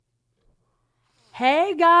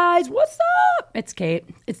Hey guys, what's up? It's Kate.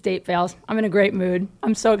 It's Date Fails. I'm in a great mood.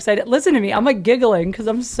 I'm so excited. Listen to me. I'm like giggling because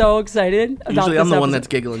I'm so excited about Usually I'm this the one episode. that's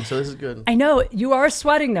giggling, so this is good. I know. You are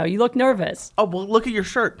sweating though. You look nervous. Oh, well, look at your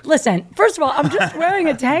shirt. Listen, first of all, I'm just wearing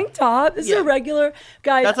a tank top. This is a regular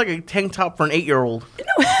guy. That's like a tank top for an 8-year-old.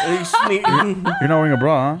 You're not wearing a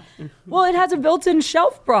bra, huh? Well, it has a built-in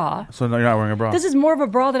shelf bra. So no, you're not wearing a bra. This is more of a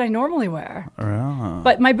bra than I normally wear. Oh.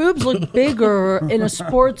 But my boobs look bigger in a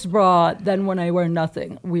sports bra than when I wear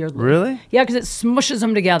nothing, weirdly. Really? Yeah, because it smushes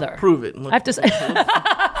them together. Prove it. I have to say.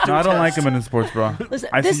 No, I don't like them in a sports bra. Listen,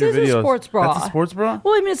 I this see your is a videos. sports bra. That's a sports bra?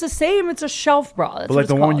 Well, I mean, it's the same. It's a shelf bra. That's But like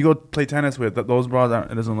the one you go play tennis with, those bras,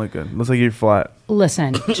 it doesn't look good. It looks like you're flat.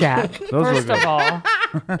 Listen, Jack. First of all,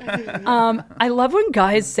 I love when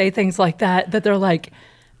guys say things like that they're like,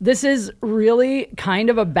 this is really kind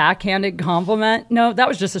of a backhanded compliment. No, that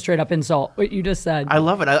was just a straight up insult, what you just said. I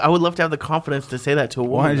love it. I would love to have the confidence to say that to a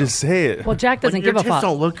woman. Why don't you just say it? Well, Jack doesn't give a Your tits fuck.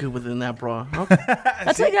 don't look good within that bra. Okay.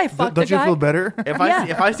 That's like I fucked Don't a you guy. feel better?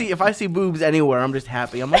 If I see boobs anywhere, I'm just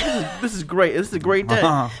happy. I'm like, this is great. This is a great day.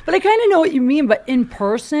 But I kind of know what you mean. But in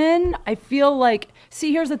person, I feel like,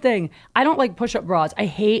 see, here's the thing. I don't like push-up bras. I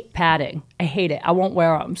hate padding. I hate it. I won't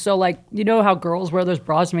wear them. So like, you know how girls wear those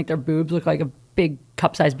bras to make their boobs look like a big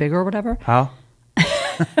cup size bigger or whatever? How?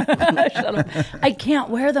 Shut up. I can't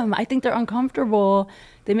wear them. I think they're uncomfortable.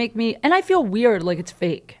 They make me, and I feel weird, like it's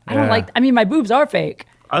fake. I don't Yeah. like, I mean, my boobs are fake.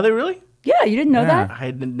 Are they really? Yeah, you didn't know Yeah. that?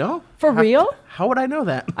 I didn't know. For real? How would I know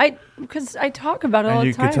that? Because I talk about it And all the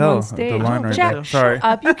you could time tell on the stage. line right Jack, there. shut Sorry.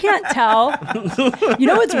 up. You can't tell. You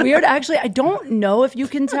know what's weird? Actually, I don't know if you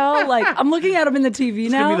can tell. Like, I'm looking at them in the TV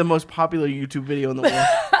It's now. gonna be the most popular YouTube video in the world.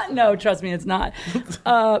 No, trust me, it's not.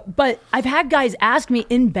 But I've had guys ask me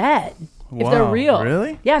in bed if they're Wow, real.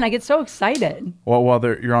 really? Yeah, and I get so excited. Well, while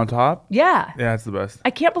you're on top? Yeah. Yeah, it's the best. I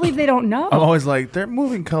can't believe they don't know. I'm always like, they're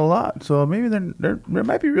moving a lot, so maybe they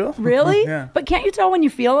might be real. Really? Yeah. But can't you tell when you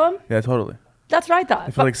feel them? Yeah, totally. That's what I thought.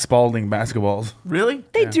 I feel like Spalding basketballs. Really?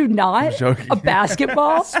 They do not. joking. A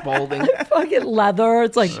basketball. Spalding. Fucking leather.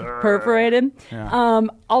 It's like perforated. Yeah.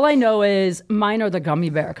 All I know is mine are the gummy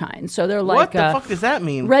bear kind. So they're like. What the fuck does that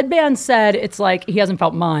mean? Red Band said it's like he hasn't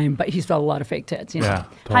felt mine, but he's felt a lot of fake tits. You know? Yeah, Hi,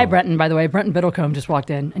 totally. Brenton, by the way. Brenton Biddlecombe just walked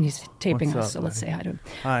in and he's taping What's us. up, So let's say buddy? hi to him.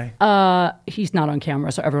 Hi. He's not on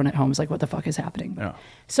camera, so everyone at home is like, what the fuck is happening? Yeah.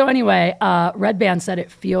 So anyway, Red Band said it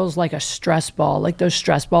feels like a stress ball, like those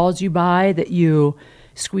stress balls you buy that you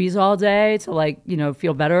squeeze all day to like, you know,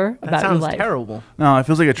 feel better That about your sounds life. terrible. No, it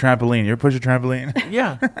feels like a trampoline. You ever push a trampoline?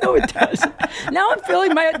 Yeah. No, it does. Now I'm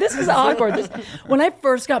feeling this is awkward. When I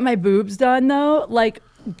first got my boobs done though, like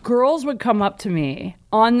girls would come up to me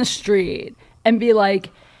on the street and be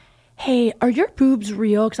like, hey, are your boobs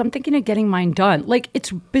real? Because I'm thinking of getting mine done. Like,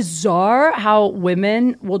 it's bizarre how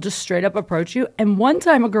women will just straight up approach you. And one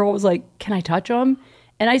time a girl was like, can I touch them?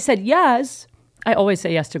 And I said, yes. I always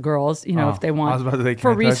say yes to girls, you know, if they want. I was about to say,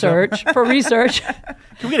 for can I touch 'em? research. For research. Can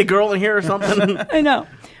we get a girl in here or something? I know.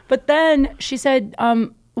 But then she said,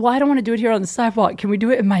 well, I don't want to do it here on the sidewalk. Can we do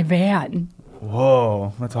it in my van?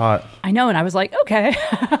 Whoa, that's hot. I know. And I was like, okay.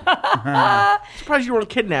 Surprised you weren't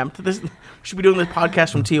kidnapped. We should be doing this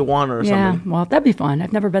podcast from Tijuana or Yeah. something. Well, that'd be fun.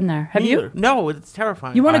 I've never been there. Have you? Neither. No, it's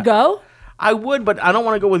terrifying. You want to go? I would, but I don't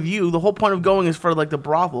want to go with you. The whole point of going is for like the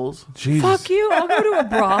brothels. Jesus. Fuck you. I'll go to a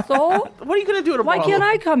brothel. What are you gonna do at a Why brothel? can't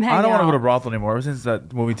I come hang out? I don't want to go to brothel anymore. Ever since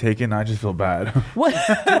that movie Taken, I just feel bad. What?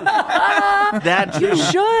 That too. You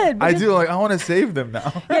should. I because- do. Like, I want to save them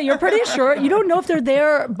now. Yeah, you're pretty sure. You don't know if they're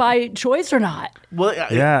there by choice or not. Well,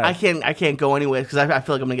 Yeah. I can't go anyway because I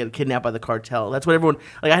feel like I'm gonna get kidnapped by the cartel. That's what everyone.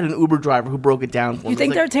 Like I had an Uber driver who broke it down for me. You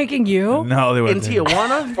think It's they're like, taking you? No, they would. in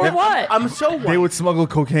Tijuana For what? I'm so white. They would smuggle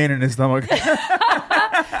cocaine in his stomach.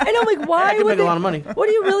 And I'm like, why I could would make they, a lot of money. What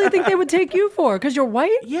do you really think they would take you for? Because you're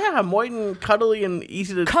white? Yeah, I'm white and cuddly and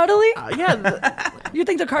easy to. Cuddly? Yeah. You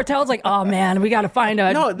think the cartel's like, oh man, we got to find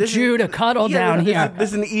a Jew to cuddle down here.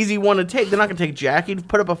 This is an easy one to take. They're not gonna take Jack. He'd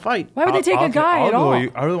put up a fight. Why would they take a guy at all? I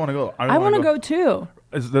really want to go. I want to go too.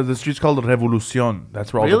 The street's called Revolucion.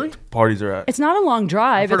 That's where all Really? the parties are at. It's not a long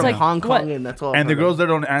drive. Heard It's of like Hong Kong, what? and that's all. And the I've heard girls there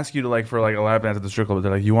don't ask you to like for like a lap dance at the strip club.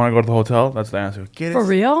 They're like, you want to go to the hotel? That's the answer. For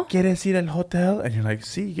real? ¿Quieres ir al hotel? And you're like,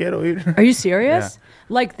 sí, quiero ir. Are you serious? Yeah.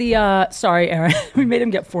 Like the sorry, Aaron, we made him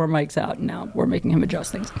get 4 mics out, and now we're making him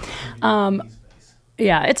adjust things.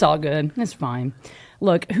 Yeah, it's all good. It's fine.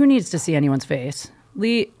 Look, who needs to see anyone's face?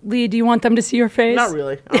 Lee, do you want them to see your face? Not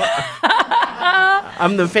really.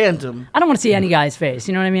 I'm the Phantom. I don't want to see any guy's face.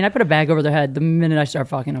 You know what I mean? I put a bag over their head the minute I start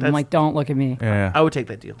fucking them. I'm like, don't look at me. Yeah. I would take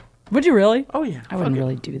that deal. Would you really? Oh yeah. I wouldn't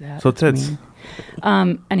really do that. So That's tits.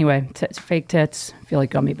 mean. Anyway, fake tits feel like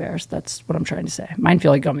gummy bears. That's what I'm trying to say. Mine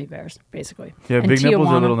feel like gummy bears, basically. You have And big nipples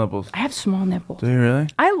or Tijuana- little nipples? I have small nipples. Do you really?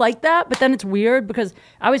 I like that, but then it's weird because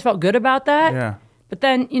I always felt good about that. Yeah. But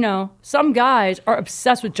then, some guys are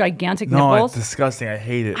obsessed with gigantic No, nipples. it's disgusting. I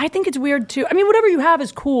hate it. I think it's weird too. I mean, whatever you have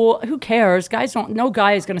is cool. Who cares? No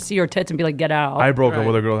guy is going to see your tits and be like, get out. I broke up Right.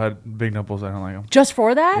 with a girl that had big nipples. I don't like them. Just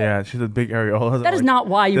for that? Yeah, she's a big areola. That is not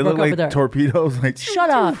why you they broke look up like with her. torpedoes. Like, Shut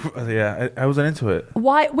up. Yeah, I wasn't into it.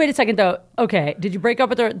 Why? Wait a second, though. Okay, did you break up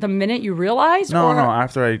with her the minute you realized? No, or- no.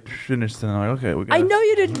 After I finished, then I'm like, okay, we got. I know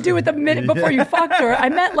you didn't do it the minute before you fucked her. I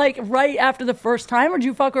meant like right after the first time, or did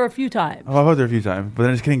you fuck her a few times? Oh, I fucked her a few times, but then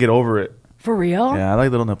I just couldn't get over it. For real? Yeah, I like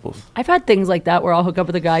little nipples. I've had things like that where I'll hook up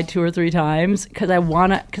with a guy 2 or 3 times because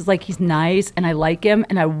he's nice and I like him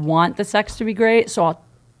and I want the sex to be great. So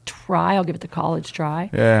I'll give it the college try.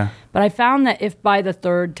 Yeah. But I found that if by the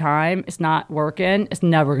 3rd time it's not working, it's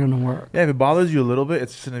never going to work. Yeah, if it bothers you a little bit,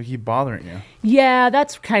 it's just gonna keep bothering you. Yeah,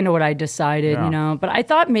 that's kind of what I decided, Yeah. But I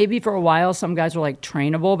thought maybe for a while some guys were like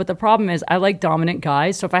trainable. But the problem is I like dominant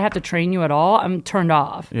guys. So if I have to train you at all, I'm turned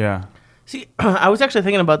off. Yeah. See, I was actually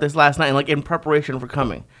thinking about this last night, like in prepreparation for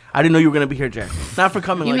coming. I didn't know you were going to be here, Jack. Not for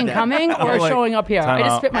coming You like mean that. coming or Like, showing up here? time I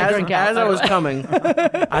just out. spit my drink out. As I was coming,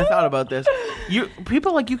 I thought about this.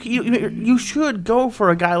 People like you should go for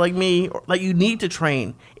a guy like me. Like you need to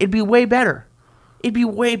train. It'd be way better. It'd be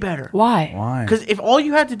way better. Why? Why? Because if all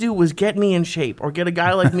you had to do was get me in shape or get a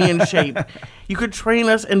guy like me in shape, you could train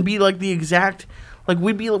us and be like the exact. Like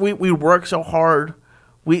we work so hard.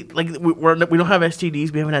 We don't have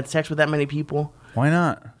STDs. We haven't had sex with that many people. Why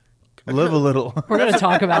not? Live a little. We're going to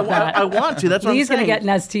talk about that. I want to. That's what Lee's I'm going saying. to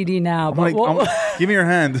get an STD now. But Give me your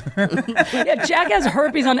hand. yeah, Jack has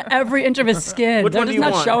herpes on every inch of his skin. Which They're one do just you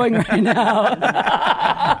not want? showing right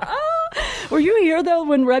now. Were you here though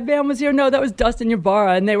when Red Band was here? No, that was Dustin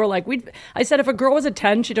Ybarra, and they were like, I said if a girl was a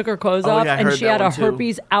 10, she took her clothes off, yeah, I and heard she that had a one, too.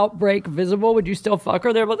 herpes outbreak visible. Would you still fuck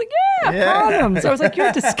her? They were like, yeah, condoms. I was like,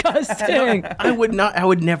 you're disgusting. I would not. I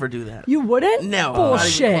would never do that. You wouldn't? No, not even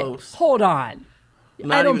Bullshit. close. Hold on.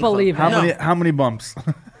 Not I don't even close. believe it. How many bumps?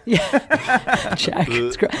 Jack.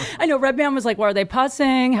 It's great. I know Red Band was like, "Well, are they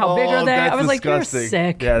pussing? How big Oh, are they?" I that's was like, "You're disgusting.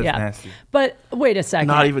 sick." Yeah, that's nasty. But wait a second.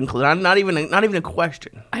 Not even close. Not even a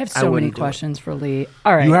question. I have so many wouldn't do it. questions for Lee.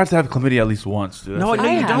 All right. You have to have chlamydia at least once, dude. No, That's no,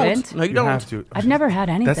 I you haven't. don't. No, you you don't. have to. I've never had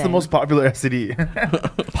anything. That's the most popular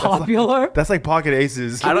STD. popular. That's like pocket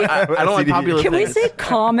aces. I don't like STD. popular Can we things. say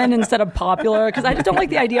common instead of popular? Because I just don't like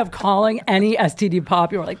the idea of calling any STD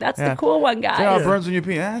popular. Like, that's the Yeah. cool one, guys. Yeah, it burns when you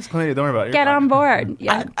pee. That's chlamydia. Don't worry about it. Get You're on fine. board.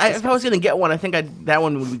 Yeah. If I was gonna get one, I think that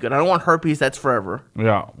one would be good. I don't want herpes. That's forever.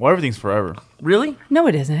 Yeah. Well, everything's forever. Really? No,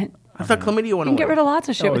 it isn't. I thought chlamydia went You can get away. rid of lots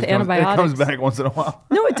of shit with It comes antibiotics. back once in a while.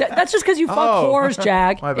 No, that's just because you fuck Oh. whores,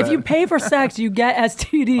 Jack. My If bad. you pay for sex, you get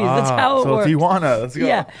STDs. That's how it so works. Tijuana. Let's go.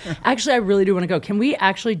 Yeah. Actually, I really do want to go. Can we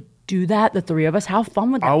actually do that, the 3 of us? How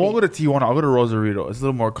fun would that I be? won't go to Tijuana. I'll go to Rosarito. It's a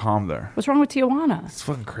little more calm there. What's wrong with Tijuana? It's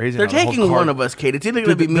fucking crazy. They're now. The whole taking car- one of us, Kate. It's either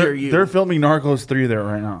gonna be me or you. They're filming Narcos 3 there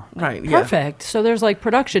right now. Right. Yeah. Perfect. So there's like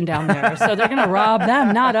production down there. So they're going to rob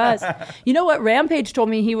them, not us. You know what? Rampage told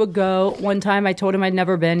me he would go one time. I told him I'd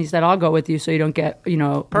never been. He said, I'll go with you so you don't get,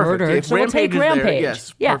 Perfect. murdered. If So we'll take Rampage is there, Rampage.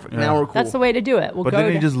 yes, Yeah. perfect. Now we're cool. That's the way to do it. We'll But go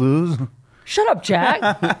didn't he to- just lose? Shut up, Jack.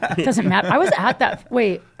 Doesn't matter. I was at that.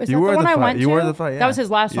 Wait, is You that were the at one the I fight. went You to? were at the fight, That yeah. was his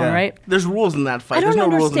last one, Yeah. right? There's rules in that fight. I don't There's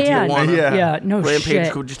no understand. rules in Tijuana. Yeah. Yeah, no Rampage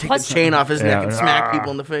shit. could just take Plus- the chain off his neck and Yeah. smack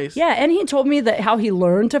people in the face. Yeah, and he told me that how he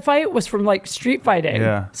learned to fight was from like street fighting.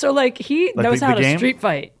 Yeah. So like he Like knows the how to game? street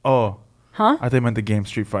fight. Oh. Huh? I think I meant the game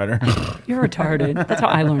Street Fighter. You're retarded. That's how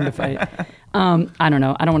I learned to fight. I don't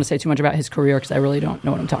know. I don't want to say too much about his career because I really don't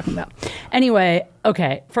know what I'm talking about. Anyway,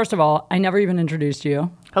 okay. First of all, I never even introduced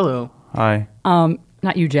you. Hello. Hi.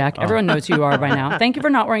 Not you, Jack. Everyone knows who you are by now. Thank you for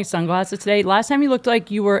not wearing sunglasses today. Last time you looked like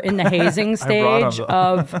you were in the hazing brought stage them,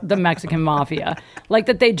 of the Mexican mafia. Like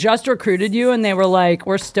that they just recruited you and they were like,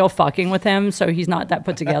 we're still fucking with him, so he's not that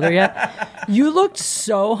put together yet. You looked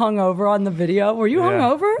so hungover on the video. Were you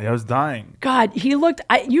hungover? Yeah, I was dying. God,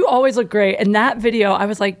 you always look great. In that video, I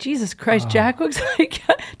was like, Jesus Christ, Jack looks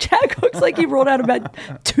like he rolled out of bed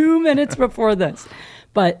 2 minutes before this.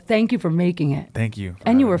 But thank you for making it. Thank you.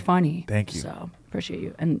 And you were funny. Thank you. So appreciate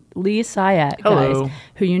you. And Lee Syatt, Hello. guys,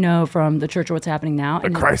 who you know from The Church of What's Happening Now. The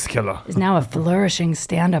and Christ Killer. is now a flourishing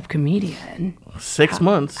stand-up comedian. 6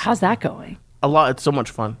 months. How's that going? A lot. It's so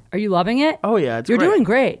much fun. Are you loving it? Oh, yeah. It's You're great. doing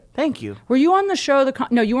great. Thank you. Were you on the show?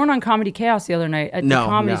 No, you weren't on Comedy Chaos the other night at the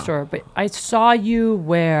Comedy Store, but I saw you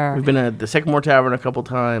where? We've been at the Sycamore Tavern a couple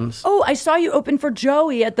times. Oh, I saw you open for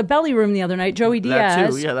Joey at the Belly Room the other night. Joey Diaz,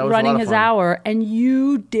 That too. Yeah, that was running a lot of his fun. hour, and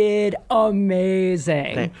you did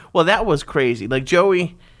amazing. Well, that was crazy. Like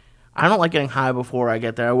Joey, I don't like getting high before I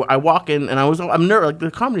get there. I walk in and I'm nervous. Like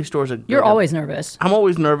the Comedy Store's You're always nervous. I'm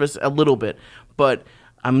always nervous a little bit, but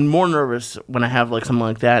I'm more nervous when I have like something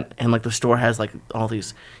like that, and like the store has like all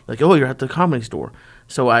these, like, oh, you're at the Comedy Store.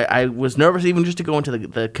 So I was nervous even just to go into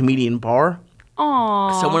the comedian bar.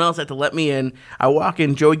 Aww. Someone else had to let me in. I walk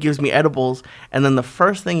in, Joey gives me edibles, and then the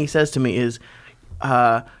first thing he says to me is,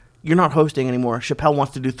 you're not hosting anymore. Chappelle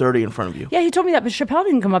wants to do 30 in front of you. Yeah, he told me that, but Chappelle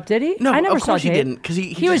didn't come up, did he? No, I never of course saw he tape. didn't. Because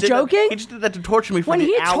he was just did joking? He just did that to torture me for When the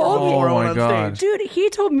he hour told me- before I Oh went my on God. stage. Dude, he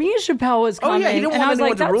told me Chappelle was Oh, coming. yeah, he didn't and want I was anyone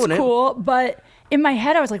like, to that's ruin it. cool. But in my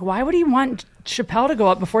head, I was like, why would he want Chappelle to go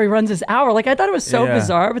up before he runs his hour? Like, I thought it was so Yeah.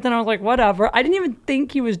 bizarre, but then I was like, whatever. I didn't even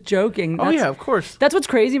think he was joking. Oh, yeah, of course. That's what's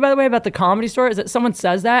crazy, by the way, about the Comedy Store is that someone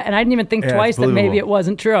says that, and I didn't even think Yeah, twice it's that maybe believable. it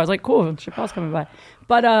wasn't true. I was like, cool, Chappelle's coming by.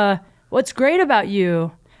 But what's great about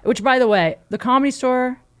you, which, by the way, the Comedy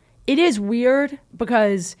Store, it is weird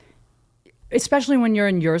because, especially when you're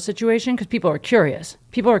in your situation, because people are curious.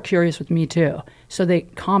 People are curious with me, too. So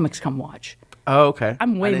comics come watch. Oh, okay.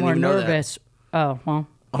 I'm I way didn't more even know that. nervous. Oh, well,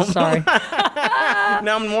 sorry.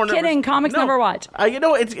 Now I'm more nervous. Kidding, comics never watch. You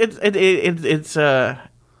know, it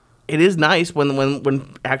is nice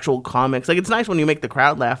when actual comics, like, it's nice when you make the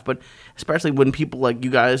crowd laugh, but especially when people like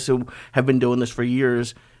you guys who have been doing this for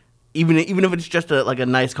years, even if it's just a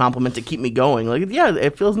nice compliment to keep me going, like, yeah,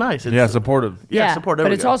 it feels nice. It's, Yeah, supportive. Yeah, support. There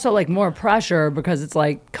but we it's go. also like more pressure because it's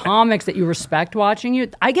like comics that you respect watching you.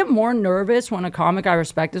 I get more nervous when a comic I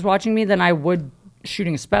respect is watching me than I would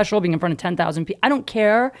shooting a special, being in front of 10,000 people. I don't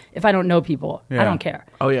care if I don't know people. I Yeah. don't care.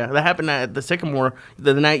 Oh yeah, that happened at the Sycamore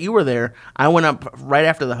the night you were there. I went up right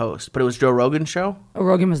after the host, but it was Joe Rogan's show. Oh,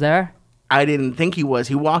 Rogan was there? I didn't think he was.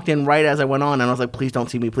 He walked in right as I went on, and I was like, "Please don't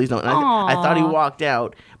see me, please don't." And I thought he walked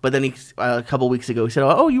out, but then a couple weeks ago he said,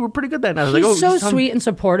 "Oh, you were pretty good that night." I was He's like, "Oh, so just tell me." sweet and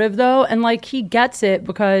supportive, though, and like he gets it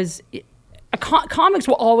because comics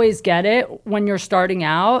will always get it when you're starting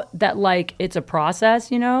out that like it's a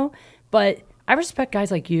process, you know. But I respect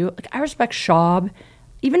guys like you. Like I respect Schaub,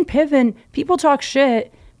 even Piven. People talk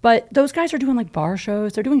shit, but those guys are doing like bar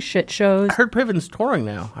shows. They're doing shit shows. I heard Piven's touring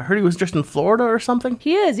now. I heard he was just in Florida or something.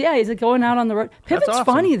 He is, yeah. He's like going out on the road. Piven's awesome.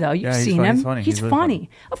 funny though. You've Yeah, he's seen funny, him. he's funny. He's He's really funny. funny.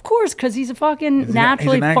 Of course, because he's a fucking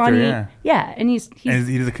naturally he's an actor, funny. yeah. And he's And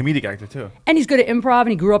he's a comedic actor, too. and he's good at improv,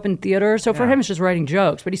 and he grew up in theater. So for Yeah. him, it's just writing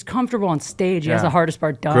jokes. But he's comfortable on stage. He has Yeah. the hardest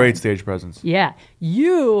part done. Great stage presence. Yeah,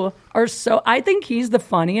 you are so. I think he's the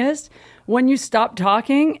funniest. When you stop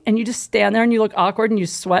talking and you just stand there and you look awkward and you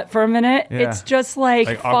sweat for a minute, Yeah. it's just like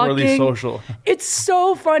awkwardly fucking social. It's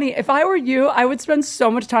so funny. If I were you, I would spend so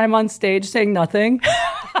much time on stage saying nothing.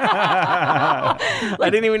 I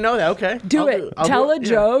didn't even know that. Okay, Do it. Tell a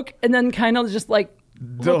joke and then kind of just like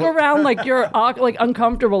look around like you're like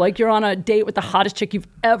uncomfortable, like you're on a date with the hottest chick you've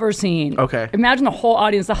ever seen. Okay. Imagine the whole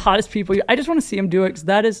audience, the hottest people. I just want to see him do it because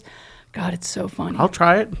that is, God, it's so funny. I'll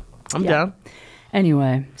try it. I'm Yeah. down.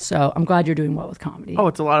 Anyway, so I'm glad you're doing well with comedy. Oh,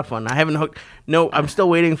 it's a lot of fun. I haven't hooked. No, I'm still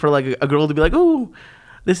waiting for like a girl to be like, "Ooh,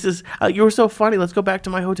 this is you were so funny. Let's go back to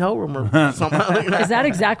my hotel room or something." Like that. Is that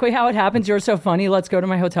exactly how it happens? You're so funny. Let's go to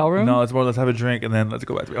my hotel room. No, it's more let's have a drink and then let's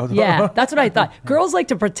go back to the hotel. Yeah, that's what I thought. Girls like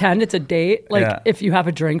to pretend it's a date. Like Yeah. if you have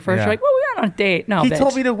a drink first, Yeah. you're like, well, we're not on a date. No, He bitch.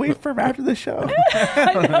 told me to wait for him after the show.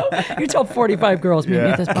 I know. You tell 45 girls meet me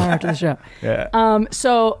at this bar after the show. Yeah.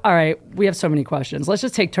 So, all right, we have so many questions. Let's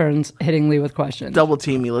just take turns hitting Lee with questions. Double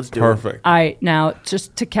team me. Let's do it. Perfect. All right, now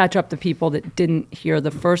just to catch up the people that didn't hear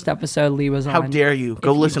the first episode Lee was on. How dare you?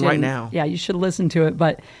 Go If you listen right didn't- now. Yeah, you should listen to it.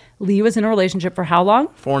 But Lee was in a relationship for how long?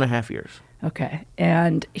 4.5 years. Okay,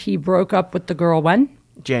 and he broke up with the girl when?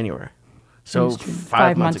 January. So It's June.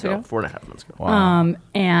 5 months ago. 4.5 months ago. Wow.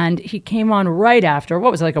 And he came on right after.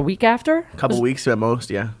 What was it, like a week after? A couple weeks at most,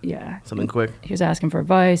 yeah. Yeah. Something quick. He was asking for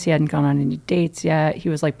advice. He hadn't gone on any dates yet. He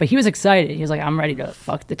was like, but he was excited. He was like, I'm ready to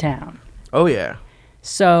fuck the town. Oh, yeah.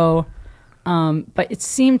 So, but it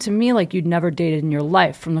seemed to me like you'd never dated in your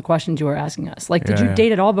life from the questions you were asking us. Like, did Yeah, you yeah.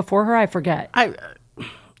 date at all before her? I forget.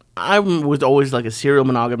 I was always like a serial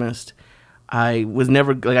monogamist. I was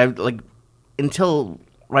never until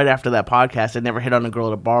right after that podcast. I never hit on a girl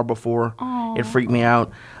at a bar before. It freaked me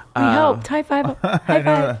out. We helped. High five. High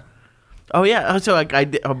five. Oh yeah, so like I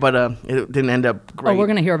did, but it didn't end up great. Oh, we're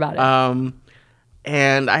gonna hear about it.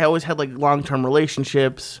 And I always had like long-term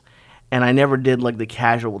relationships, and I never did like the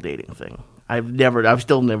casual dating thing. I've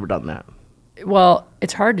still never done that. Well,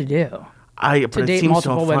 it's hard to do. But To it date seems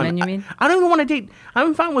multiple so fun. women, you mean? I don't even want to date.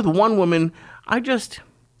 I'm fine with one woman.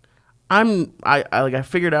 I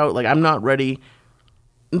figured out like I'm not ready.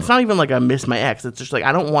 It's not even like I miss my ex. It's just like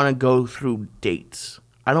I don't want to go through dates.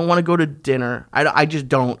 I don't want to go to dinner. I just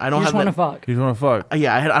don't. I don't You have just want to that. fuck. You want to fuck?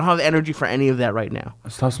 Yeah, I don't have the energy for any of that right now.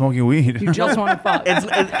 Stop smoking weed. You just want to fuck.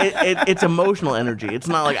 It's emotional energy. It's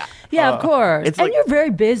not like Yeah, of course. it's And like- you're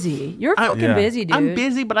very busy. You're fucking Yeah. busy, dude. I'm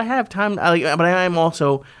busy, but I have time. But I am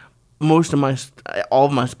also all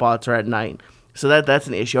of my spots are at night, so that's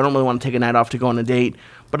an issue. I don't really want to take a night off to go on a date,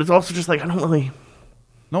 but it's also just like I don't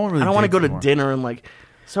want to go to dinner and like.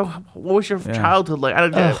 So, what was your childhood like?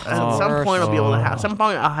 At some point, I'll be able to have. Some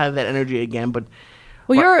point, I'll have that energy again. But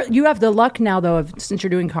you have the luck now, though, of since you're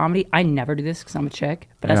doing comedy. I never do this because I'm a chick,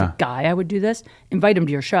 but as a guy, I would do this. Invite them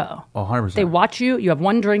to your show. Oh, 100%. They watch you. You have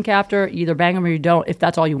one drink after. You either bang them or you don't. If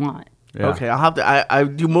that's all you want. Yeah. okay, I'll have to. I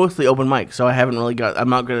do mostly open mic, so I haven't really got. I'm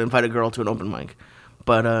not going to invite a girl to an open mic,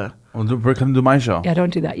 but Well, come do my show. Yeah,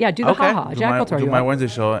 don't do that. Yeah, do the Okay. haha. Do Jack my, will throw do you my up. Wednesday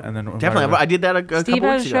show and then definitely, I did that a couple Steve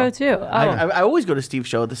has weeks a show ago. too. Oh. I always go to Steve's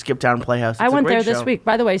show at the Skip Town Playhouse. I It's a went great there this show. week.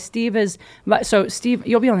 By the way, Steve is so Steve.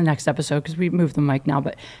 You'll be on the next episode because we moved the mic now.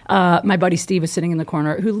 But my buddy Steve is sitting in the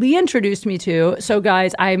corner, who Lee introduced me to. So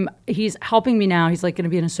guys, he's helping me now. He's like going to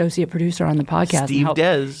be an associate producer on the podcast. and Steve help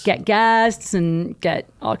Dez. get guests and get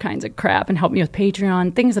all kinds of crap and help me with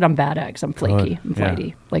Patreon things that I'm bad at because I'm flaky. I'm Yeah.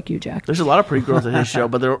 flighty like you, Jack. There's a lot of pretty girls at his show,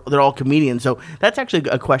 but they're all comedians. So that's actually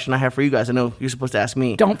a question I have for you guys. I know you're supposed to ask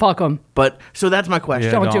me, Don't fuck them. but so that's my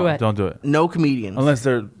question. Don't do it. Don't do it. No comedians. Unless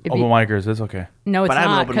they're If open you- micers, it's okay. No, it's But I'm an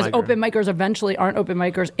not open because micer. open micers eventually aren't open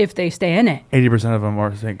micers if they stay in it. 80% of them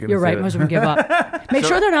are thinking. You're right. Most of them give up. Make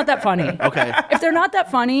sure they're not that funny. Okay. If they're not that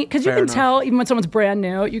funny, because you Fair can enough. tell even when someone's brand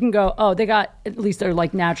new, you can go, oh, they got at least they're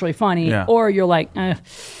like naturally funny, Yeah. or you're like, Yeah,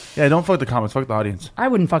 don't fuck the comments. Fuck the audience. I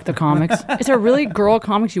wouldn't fuck the comics. Is there really girl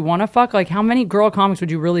comics you want to fuck? Like, how many girl comics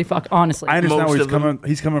would you really fuck? Honestly, I understand Most where of them.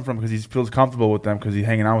 he's coming from because he feels comfortable with them because he's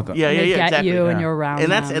hanging out with them. Yeah, they get exactly. you and Yeah. you're around.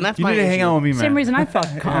 And that's them. and that's You my need to hang issue. out with me, man. Same reason I fuck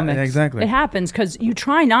comics. exactly. It happens because you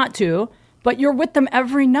try not to, but you're with them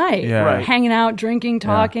every night, Yeah. Right. hanging out, drinking,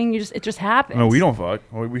 talking. It just happens. I mean, we don't fuck.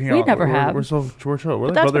 We hang We out. never we're, have. We're so chill. We're But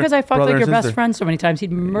like that's brother, because I fucked brother like your and best sister. friend so many times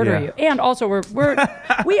he'd murder Yeah. you. And also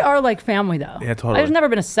we are like family though. Yeah, totally. There's never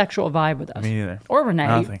been a sexual vibe with us. Me neither. Or Renee.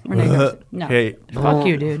 Nothing. Renee goes, no. Okay. Fuck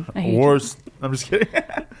you, dude. I hate you. Worst. I'm just kidding.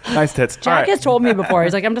 Nice tits. All Jack right. has told me before.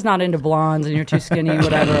 He's like, I'm just not into blondes and you're too skinny,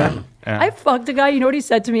 whatever. Yeah. I fucked a guy. You know what he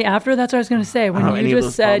said to me after? That's what I was going to say. When don't know any you of just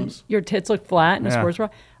those said problems. your tits look flat in a Yeah. sports bra.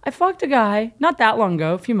 I fucked a guy not that long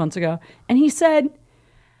ago, a few months ago. And he said,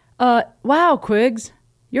 wow, Quigs,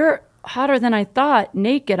 you're hotter than I thought,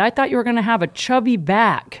 naked. I thought you were going to have a chubby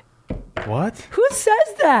back. What? Who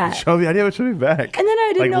says that? Chubby. I didn't have a chubby back. And then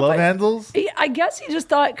I didn't like know if love I- handles. I guess he just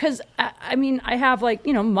thought, because I mean, I have like,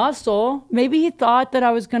 muscle. Maybe he thought that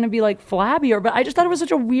I was going to be like flabbier, but I just thought it was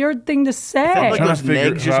such a weird thing to say. Like Trying to those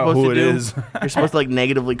figure negs you're out supposed who to it do. is. You're supposed to like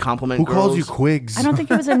negatively compliment Who girls. calls you Quigs? I don't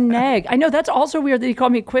think it was a neg. I know that's also weird that he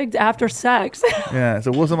called me Quigs after sex. Yeah.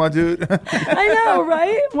 So what's up, my dude? I know,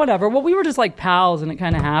 right? Whatever. Well, we were just like pals and it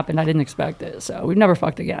kind of happened. I didn't expect it. So we've never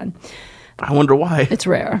fucked again. I wonder why. It's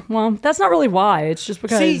rare. Well, that's not really why. It's just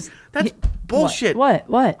because. See, that's bullshit. What?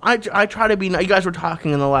 I try to be. You guys were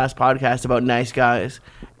talking in the last podcast about nice guys,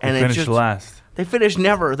 and it's Finish just last. they finish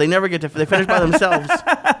never. They never get to. They finish by themselves.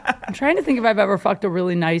 I'm trying to think if I've ever fucked a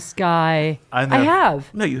really nice guy. I I never-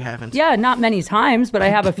 have. No, you haven't. Yeah, not many times, but I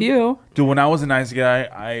have a few. Dude, when I was a nice guy,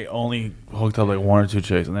 I only hooked up like one or two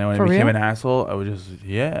chicks, and then when For I became real? an asshole, I would just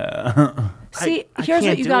yeah. See, I here's can't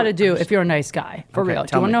what you do got to it. do if you're a nice guy. For Okay, real. Do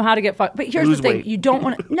tell you want to me. know how to get fucked? But here's Lose the thing. weight. You don't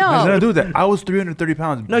want to. I was No. gonna do that. I was 330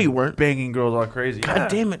 pounds. No, you weren't. Banging girls all crazy. God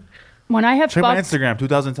damn it. When I have Check my fucked. Instagram,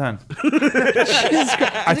 2010.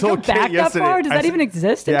 I told go back Kate that far? yesterday. Does I that said- even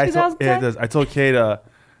exist in Yeah, it 2010? does. I told Kate,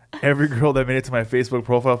 every girl that made it to my Facebook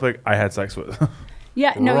profile pic, I had sex with.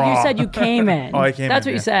 Yeah, no, you Raw. said you came in. Oh, I came That's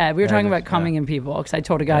in, what you yeah. said. We were Yeah, I talking did, about coming in people because I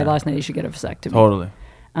told a guy last night he should get a vasectomy. Totally.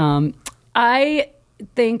 I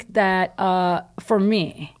think that for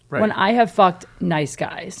me, Right. when I have fucked nice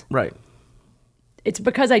guys, Right. it's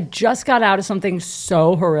because I just got out of something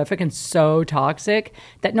so horrific and so toxic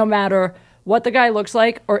that no matter what the guy looks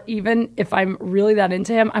like, or even if I'm really that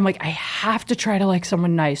into him, I'm like, I have to try to like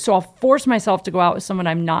someone nice. So I'll force myself to go out with someone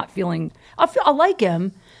I'm not feeling. I'll like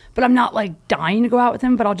him, but I'm not like dying to go out with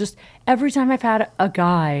him. But I'll just, every time I've had a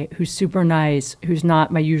guy who's super nice, who's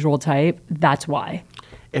not my usual type, that's why.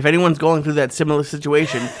 If anyone's going through that similar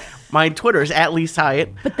situation, My Twitter is at Lee Syatt.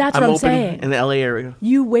 But that's what I'm open saying. in the LA area.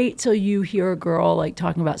 You wait till you hear a girl like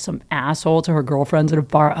talking about some asshole to her girlfriends at a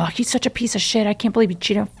bar. Oh, he's such a piece of shit. I can't believe he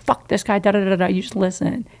cheated. Fuck this guy. Da da da da. You just listen.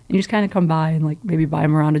 And you just kind of come by and like maybe buy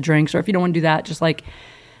him a round of drinks. Or if you don't want to do that, just like,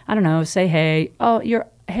 I don't know, say hey. Oh,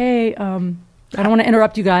 I don't want to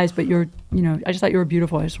interrupt you guys, but I just thought you were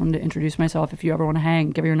beautiful. I just wanted to introduce myself. If you ever want to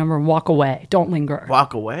hang, give me your number and walk away. Don't linger.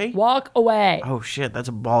 Walk away? Walk away. Oh, shit. That's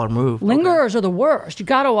a baller move. Lingerers are the worst. You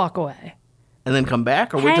got to walk away. And then come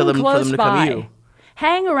back? Or wait Hang till for them close to come by. to you?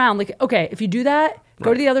 Hang around. Like, okay, if you do that,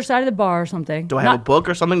 go to the other side of the bar or something. Do I have a book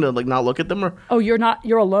or something to like not look at them? Or Oh, you're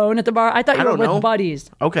alone at the bar? I thought you were with buddies.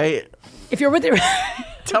 Okay. If you're with your...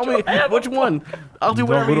 Tell me which one. I'll do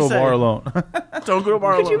whatever you say. Don't go to a bar alone. Don't go to a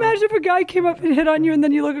bar alone. Could you imagine if a guy came up and hit on you and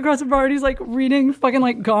then you look across the bar and he's like reading fucking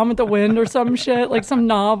like Gone with the Wind or some shit, like some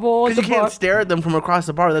novel at Because the you bar? can't stare at them from across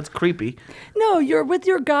the bar. That's creepy. No, you're with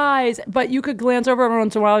your guys, but you could glance over every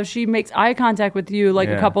once in a while. If she makes eye contact with you like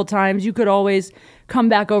a couple times, you could always come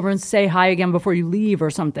back over and say hi again before you leave or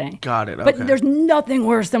something. Got it. But Okay. there's nothing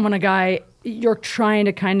worse than when a guy, you're trying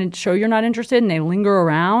to kind of show you're not interested and they linger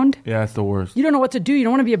around. Yeah, it's the worst. You don't know what to do. You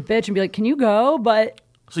don't want to be a bitch and be like, can you go? But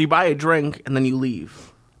So you buy a drink and then you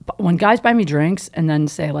leave. when guys buy me drinks and then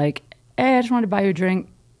say like, hey, I just wanted to buy you a drink.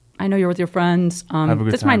 I know you're with your friends. Have a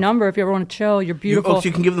good That's my time. number if you ever want to chill. You're beautiful. So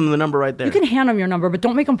you can give them the number right there. You can hand them your number, but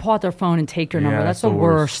don't make them pull out their phone and take your number. Yeah, That's that's the the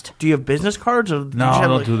worst. worst. Do you have business cards? Or No,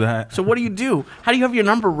 don't do that. So what do you do? How do you have your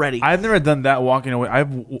number ready? I've never done that walking away.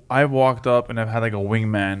 I've walked up and I've had like a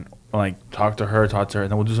wingman like talk to her, and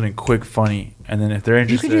then we'll do something quick, funny, and then if they're You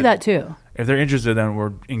interested, could do that too. If they're interested, then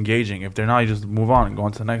we're engaging. If they're not, you just move on and go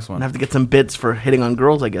on to the next one. I have to get some bits for hitting on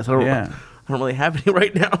girls, I guess. I Yeah. don't really have any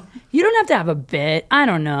right now. You don't have to have a bit. I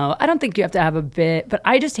don't know. I don't think you have to have a bit, but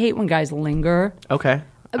I just hate when guys linger. Okay.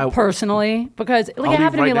 Personally, because like I'll it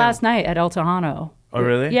happened to leave me right last night at El Tejano. Oh,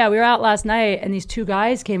 really? Yeah, we were out last night, and these two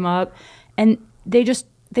guys came up, and they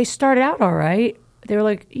started out all right. They were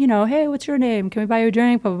like, hey, what's your name? Can we buy you a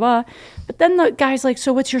drink? Blah blah blah. But then the guy's like,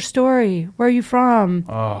 so what's your story? Where are you from?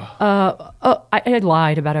 I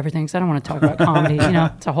lied about everything because I don't want to talk about comedy.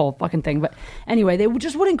 It's a whole fucking thing. But anyway, they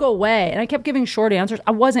just wouldn't go away, and I kept giving short answers.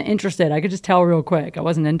 I wasn't interested. I could just tell real quick. I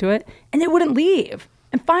wasn't into it, and they wouldn't leave.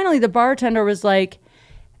 And finally, the bartender was like,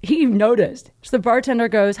 he noticed. So the bartender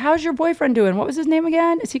goes, how's your boyfriend doing? What was his name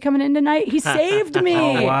again? Is he coming in tonight? He saved me.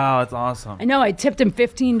 Oh, wow, that's awesome. I know. I tipped him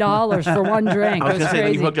 $15 for one drink. I was It was going to say that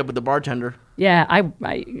crazy. you hooked up with the bartender. Yeah,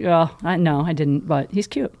 no, I didn't, but he's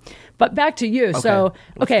cute. But back to you. So,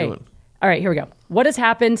 let's okay. do it. All right, here we go. What has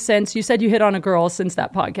happened since you said you hit on a girl since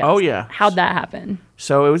that podcast? Oh, yeah. How'd that happen?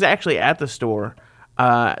 So it was actually at the store,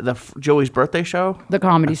 Joey's birthday show. The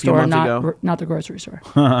comedy a few store, months ago. not the grocery store.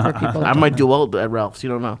 For people that I don't might know. do well at Ralph's. You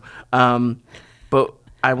don't know. But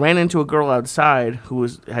I ran into a girl outside who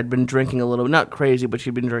had been drinking a little, not crazy, but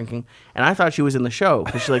she'd been drinking, and I thought she was in the show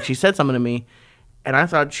because she said something to me, and I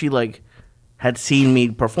thought she had seen me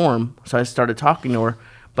perform, so I started talking to her.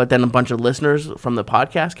 But then a bunch of listeners from the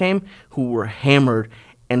podcast came who were hammered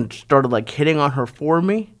and started hitting on her for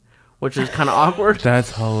me, which is kind of awkward.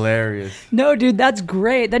 That's hilarious. No, dude, that's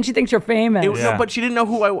great. Then she thinks you're famous. No, but she didn't know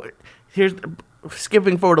who I was. Here's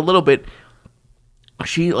skipping forward a little bit.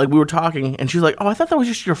 We were talking, and she was like, "Oh, I thought that was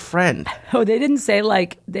just your friend." Oh, they didn't say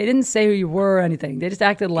who you were or anything. They just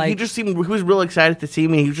acted like He was real excited to see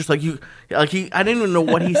me. He was just I didn't even know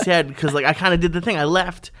what he said because I kind of did the thing. I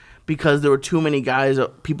left because there were too many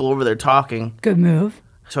people over there talking. good move.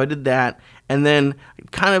 So I did that, and then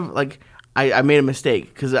kind of I made a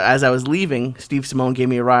mistake because as I was leaving, Steve Simone gave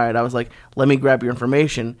me a ride. I was like, "Let me grab your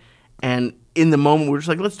information," and in the moment, we were just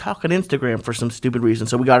like, let's talk on Instagram for some stupid reason.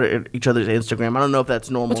 So we got each other's Instagram. I don't know if that's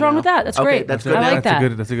normal. What's wrong now. with that? That's Okay, great. That's good. I now? like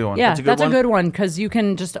that. That's a good one. Yeah, That's a good one? because you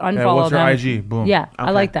can just unfollow Yeah, what's your them. IG? Boom. Yeah, I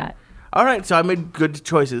Okay. like that. All right, so I made good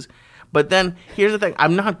choices. But then here's the thing.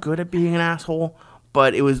 I'm not good at being an asshole,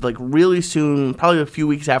 but it was really soon, probably a few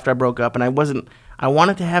weeks after I broke up, and I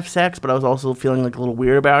wanted to have sex, but I was also feeling a little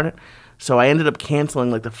weird about it. So I ended up canceling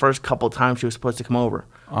the first couple times she was supposed to come over.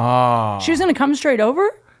 Oh. She was going to come straight over?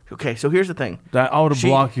 Okay, so here's the thing. I would have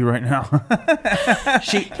blocked you right now.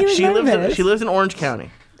 She lives in Orange County,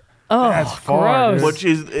 Oh, That's far, gross. dude. which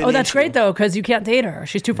is Oh, that's great, though, because you can't date her.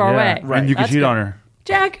 She's too far away. And you can That's cheat good. on her.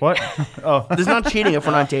 Jack. What? Oh. There's not cheating if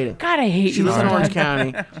we're not dating. God, I hate She you. lives in Orange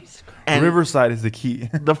sometimes. County. And Riverside is the key.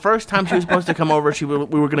 the first time she was supposed to come over, we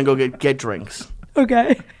were going to go get drinks.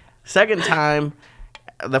 Okay. Second time,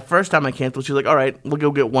 the first time I canceled, she was like, "All right, we'll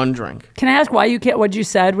go get one drink." Can I ask why you can't? What you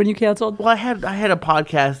said when you canceled? Well, I had a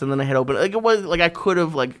podcast and then I had open. Like it was like I could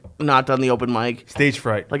have like not done the open mic. Stage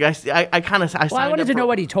fright. Like I kind of. Well, I wanted to know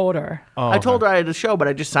what he told her. Oh, I told her I had a show, but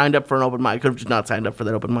I just signed up for an open mic. I could have just not signed up for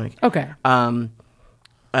that open mic. Okay.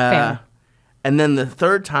 Fair. And then the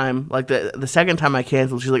third time, like the second time I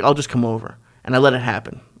canceled, she's like, "I'll just come over," and I let it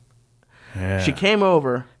happen. Yeah. She came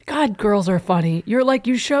over. God, girls are funny. You're like,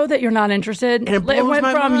 you show that you're not interested. And it blows went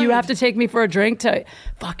my from mind. you have to take me for a drink to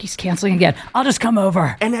fuck, he's canceling again. I'll just come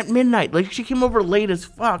over. And at midnight, like she came over late as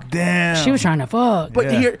fuck. Damn. She was trying to fuck.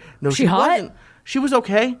 But Yeah. she hot? wasn't. She was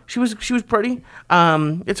okay. She was pretty.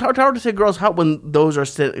 It's hard to say girls hot when those are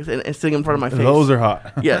sitting in front of my face. Those are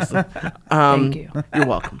hot. Yes. Thank you. You're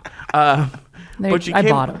welcome. But I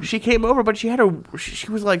bought them. she came over, but she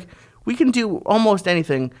was like, "We can do almost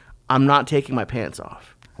anything. I'm not taking my pants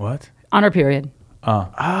off." What? On her period.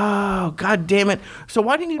 Oh, God damn it! So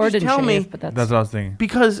why didn't you Or just didn't tell shave, me? but that's That's what I was thinking.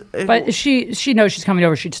 Because But she knows she's coming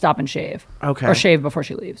over. She'd stop and shave. Okay. Or shave before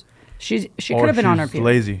she leaves. She could Or have been on her she's period.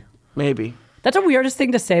 lazy. maybe That's the weirdest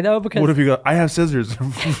thing to say though, because What if you go, I have scissors?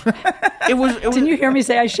 it was. didn't you hear me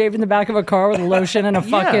say I shaved in the back of a car with lotion and a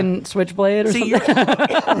Yeah. fucking switchblade or See, something?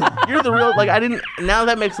 you're the real. Like I didn't. Now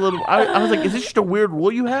that makes a little. I was like, is this just a weird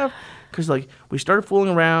rule you have? Because like we started fooling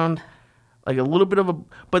around, like a little bit of a.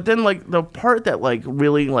 But then like the part that like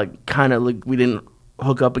really like kind of like we didn't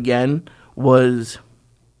hook up again was.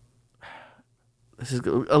 This is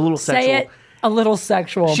a little sexual. Say it a little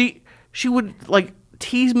sexual. She would like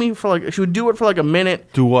tease me for like she would do it for like a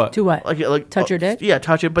minute. Do what? To what? Like Touch your dick? Yeah,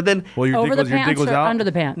 touch it. But then Well, your Over dick the was, your dick pants was or out? under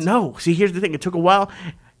the pants? no. See, here's the thing. It took a while.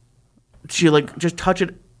 She like just touch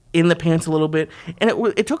it in the pants a little bit, and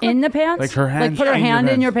it took In the pants? Like her hand- Like put her in your hand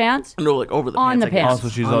in pants. your pants? no like over the On pants. the I guess. pants. Oh,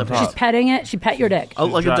 so she's On on the top. pants. She's petting it. She pet your dick. Oh,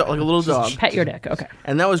 like a little dog, Pet your dick. Okay.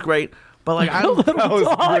 and that was great. But like That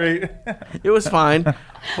was great. it was fine.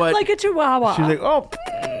 But Like a chihuahua. She's like, oh.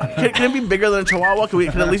 can it be bigger than a chihuahua? Can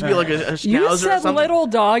it at least be like a schnauzer You or said something? little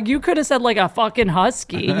dog. You could have said like a fucking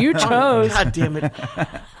husky. You chose. God damn it!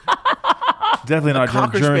 Definitely not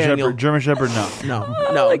Cocker German Spaniel. Shepherd. German Shepherd,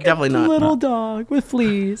 no. No, Like definitely a not. little dog with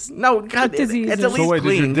fleas. No, God, diseases. it's at So least wait, did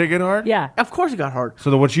clean. your dick get hard? Yeah. Of course, it got hard.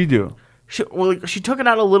 So then what'd she do? She took it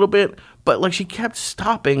out a little bit, but like she kept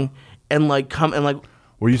stopping and like come and like.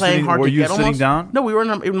 Were you playing sitting, hard were to you get sitting almost. down? No, we were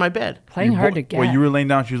in my bed. Playing hard to get. Wait, you were laying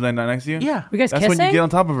down, she was laying down next to you? Yeah. You guys That's kissing? when you get on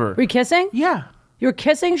top of her. Were you kissing? Yeah. You were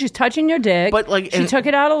kissing. She's touching your dick. But, like, she and- took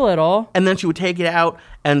it out a little. And then she would take it out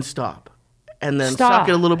and stop. And then Stop. suck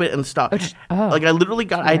it a little bit and stop. Oh. Like I literally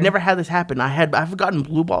got. I never had this happen. I've gotten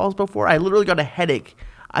blue balls before. I literally got a headache.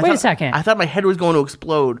 Wait a second. I thought my head was going to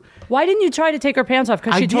explode. Why didn't you try to take her pants off?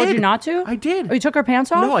 Because she told did. you not to? I did. Oh, you took her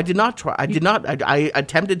pants off? No, I did not try. I did not. I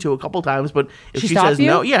attempted to a couple times, but if She she stopped says you?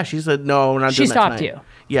 no, yeah, she said no. We're not She doing that stopped tonight. you.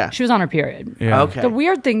 Yeah. She was on her period. Yeah. Okay. The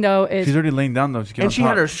weird thing though is She's already laying down though. She, and she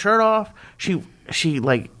had her shirt off. She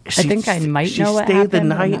I think I might she know what stayed happened. the but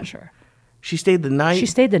night. I'm not sure. She stayed the night. She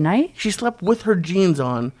stayed the night? She slept with her jeans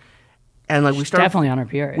on, and like we started Definitely on her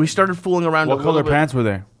period. We started fooling around. What a little color bit. pants were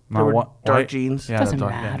there? They Not were what, dark white? jeans. Yeah, Doesn't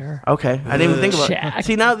dark, yeah. matter. Okay, I didn't even think about Jack. it.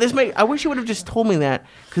 See now this I wish you would have just told me that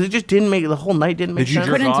because it just didn't make the whole night didn't make Did you sense.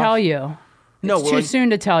 jerk Couldn't off? tell you. No, It's too like, soon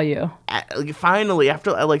to tell you. finally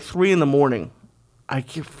after at like 3 a.m, I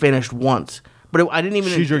finished once, but I didn't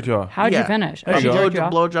even. She jerked you off. How'd you finish? There you go. jerked you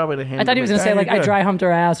off? Blowjob and a hand. I thought he was going to say, Yeah, like, you're I good. dry humped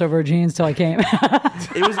her ass over her jeans till I came. I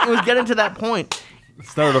It was getting to that point.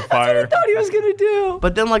 Started a fire. thought he was going to do.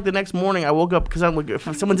 But then, like the next morning, I woke up because I'm like, if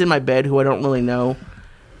someone's in my bed who I don't really know,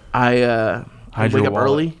 I Hide wake your up wallet.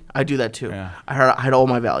 early. I do that too. Yeah. I hide all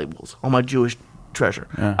my valuables, all my Jewish treasure.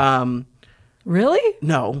 Yeah. Really?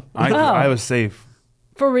 No, I was safe.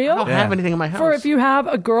 For real? I don't have anything in my house. For if you have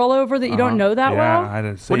a girl over that you don't know that yeah, well? I had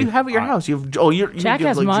a safe. What do you have at your house? You have Jack you have,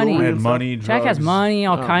 has like, money. jewelry I had and stuff? money, Jack has drugs. money,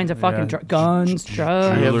 all kinds of fucking yeah. guns,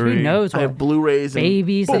 drugs. Who Jewelry. knows I what? have Blu-rays and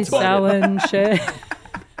Babies that he's selling, shit.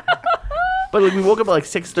 But like we woke up at like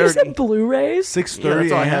You 6:30. said Blu-rays? 6:30 Yeah,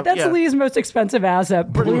 that's all I a.m. have. That's Yeah. Lee's most expensive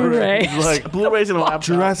asset, Blu-rays. Like Blu-rays and a laptop.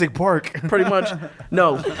 Jurassic Park. Pretty much.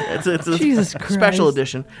 No, it's a Jesus special Christ.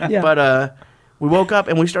 edition. Yeah. But we woke up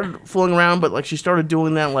and we started fooling around. But like she started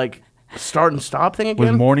doing that like start and stop thing With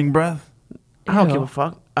again. morning breath. I don't Ew. give a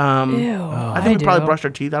fuck. Ew. I think we probably brushed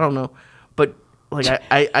our teeth. I don't know. But like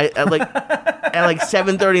I at like at like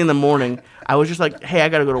 7:30 in the morning, I was just like, hey, I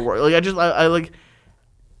gotta go to work. Like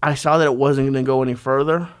I saw that it wasn't gonna go any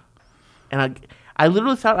further, and I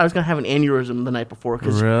literally thought I was gonna have an aneurysm the night before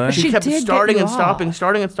because Really? she She kept did get starting you and stopping, off.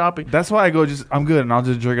 starting and stopping. That's why I go, I'm good, and I'll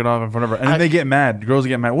just jerk it off in front of her. And then they get mad. Girls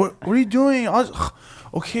get mad. What are you doing?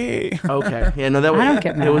 Okay. Okay, yeah, no, that was I don't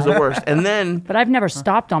get it was the mad. worst. And then But I've never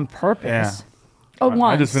stopped on purpose. Yeah. Oh,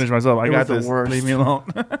 once. I just finished myself. I It got was this. the worst. Leave me alone.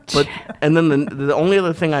 But and then the only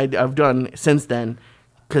other thing I've done since then,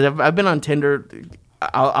 because I've been on Tinder.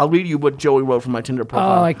 I'll read you what Joey wrote from my Tinder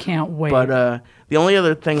profile. Oh, I can't wait. But the only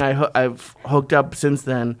other thing I've hooked up since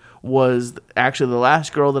then was actually the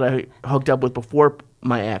last girl that I hooked up with before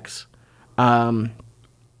my ex.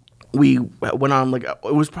 We went on like it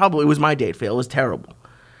was my date fail. It was terrible.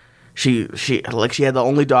 She had the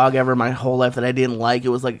only dog ever in my whole life that I didn't like. It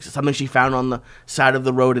was like something she found on the side of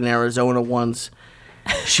the road in Arizona once.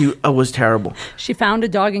 She was terrible. She found a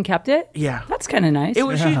dog and kept it? Yeah. That's kind of nice. It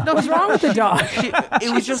was. What's wrong with the dog?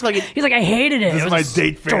 It was just like He's like, I hated it. This It is was my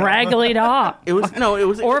date fail. Straggly dog. it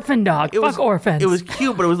was Orphan dog. Fuck orphans. It was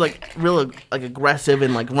cute, but it was like real like aggressive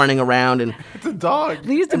and like running around and. It's a dog.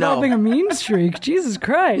 Lee's developing No. a mean streak. Jesus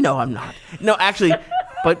Christ. No, I'm not. No, actually,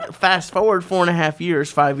 but fast forward 5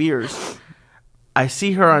 years, I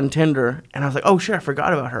see her on Tinder, and I was like, oh, shit, I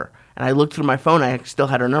forgot about her. And I looked through my phone, I still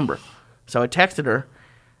had her number. So I texted her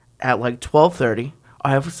at like 12:30.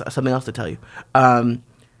 I have something else to tell you. And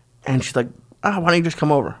she's like, why don't you just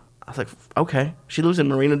come over? I was like, okay. She lives in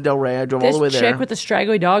Marina Del Rey. I drove all This the way there. chick with the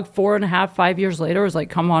straggly dog, 4.5, 5 years later, was like,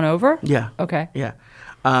 come on over? Yeah. Okay. Yeah.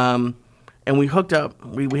 And we hooked up.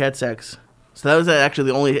 We had sex. So that was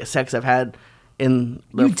actually the only sex I've had in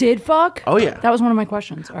the... You did fuck? Oh, yeah. That was one of my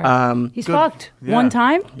questions. All right. He's Good. fucked. Yeah. One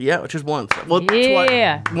time? Yeah, just once. Well,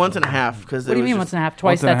 Yeah. once and a half. What do you mean once and a half?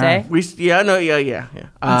 Twice Once and that a day? half. Yeah.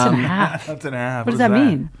 Once and a half. That's an half. What does that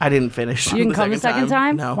mean? I didn't finish. You didn't come the second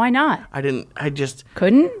time? No. Why not? I didn't. I just.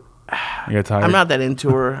 Couldn't? You got tired. I'm not that into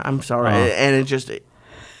her. I'm sorry. Oh. And it just.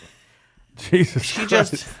 Jesus She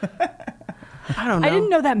Christ. just. I don't know. I didn't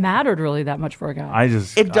know that mattered really that much for a guy.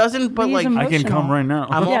 It doesn't, but He's like. emotional. I can come right now.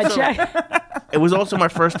 I'm yeah, also, check. It was also my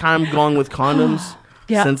first time going with condoms.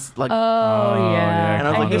 Yeah. Since like. Oh, yeah. and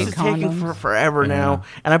I was like, this hate is taking condoms. forever now.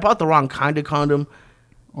 And I bought the wrong kind of condom.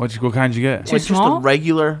 What kind did you get? Too Like just small? a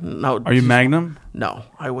regular. No. Are you Magnum? No,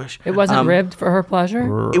 I wish. It wasn't ribbed for her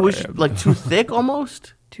pleasure? It was like too thick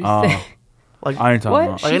almost. Too thick. Like I ain't talking What?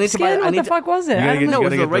 about. Like, I need to buy- Sheepskin? I What need the to- fuck was it? You I gotta don't get- know. No, it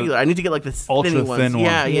was get the the regular. I need to get like the Ultra thin ones. thin ones.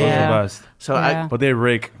 Yeah, Those are yeah. the best. So Yeah. But they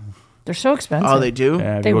rake. They're so expensive. oh, they do.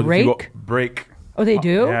 Yeah, if They you go, if you go- rake? break. Oh, they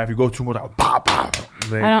do? Yeah, if you go too much, pop, pop.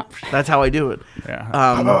 They, I don't. That's how I do it. yeah.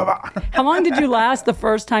 How long did you last the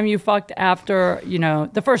first time you fucked after,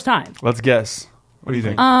 the first time? Let's guess. What do you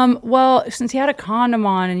think? Well, since he had a condom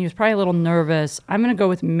on and he was probably a little nervous, I'm going to go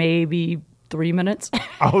with maybe 3 minutes.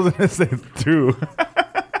 I was gonna say 2.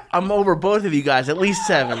 I'm over both of you guys. At least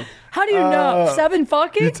 7. How do you know? 7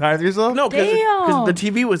 fucking? You timed yourself? No, because Damn. the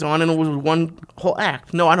TV was on and it was one whole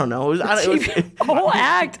act. No, I don't know. It was, A whole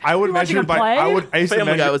act. I would You watching measure a play? I used to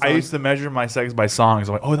Family Guy measure. was I on. used to measure my sex by songs.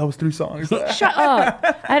 I'm like, oh, that was 3 songs. Shut up.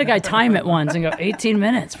 I had a guy time it once and go, 18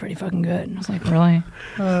 minutes. Pretty fucking good. And I was like, really?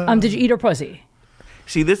 Did you eat her pussy?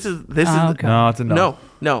 See, this is okay. No, it's a no.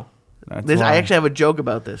 no. That's This why. I actually have a joke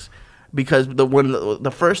about this because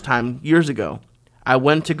the first time years ago, I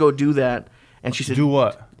went to go do that and she said, Do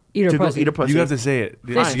what? Eat her to go pussy. eat her pussy. You have to say it.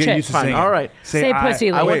 Fine. You get used to Fine. saying All it. right. Say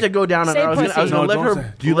pussy, I Lee. went to go down and Say I was pussy. gonna No, let don't her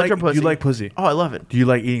say- Do you lick like her pussy. you like pussy? Oh, I love it. Do you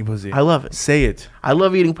like eating pussy? I love it. Say it. I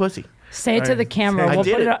love eating pussy. Say it to the camera. I We'll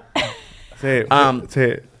did put it it. up. Say it.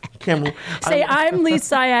 Say it. Cameron, Say, I'm Lee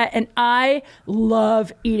Syatt, and I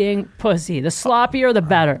love eating pussy. The sloppier, the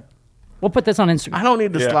better. We'll put this on Instagram. I don't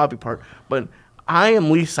need the Yeah. sloppy part, but I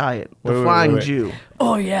am Lee Syatt, the Flying wait. Jew.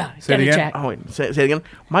 Oh, yeah. Say it Get again? Jack. Oh, wait. Say it again.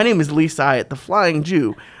 My name is Lee Syatt, the Flying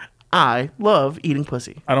Jew. I love eating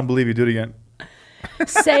pussy. I don't believe you. Do it again.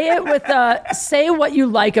 Say it with say what you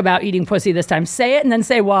like about eating pussy this time. Say it and then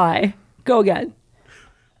say why. Go again.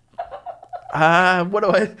 What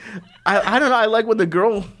do I don't know. I like when the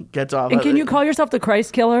girl gets off. And can you call yourself the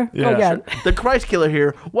Christ killer? Go Yeah, again. The Christ Killer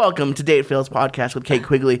here. Welcome to Date Fails Podcast with Kate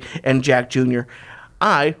Quigley and Jack Jr.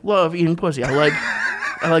 I love eating pussy. I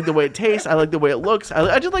like the way it tastes. I like the way it looks.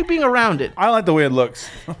 I just like being around it. I like the way it looks.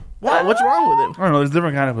 What? What's wrong with it? I don't know. There's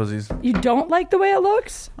different kind of pussies. You don't like the way it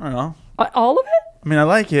looks? I don't know. All of it? I mean, I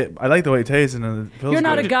like it. I like the way it tastes, and it feels You're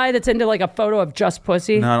not good. a guy that's into like a photo of just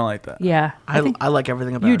pussy? No, I don't like that. Yeah. I like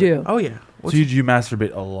everything about it. You do. Oh yeah. So you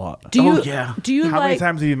masturbate a lot. Do you, Oh, yeah. Do you How many like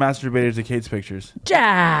times have you masturbated to Kate's pictures?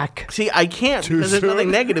 Jack? See, I can't Too because there's soon? nothing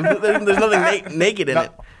negative. There's nothing naked in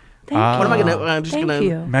it. Thank Ah. you. What am I gonna? I'm just Thank gonna.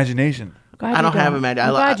 you. Imagination. Glad I you don't have imagination.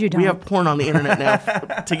 I'm glad you don't. We have porn on the internet now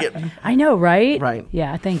to get. I know, right? Right.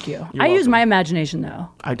 Yeah, thank you. You're I use welcome. my imagination though.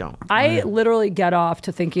 I don't. I literally get off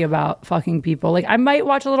to thinking about fucking people. Like I might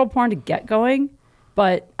watch a little porn to get going,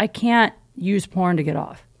 but I can't use porn to get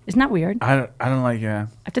off. Isn't that weird? I I don't like. Yeah.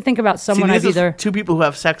 have to think about See, someone I've these are either. two people who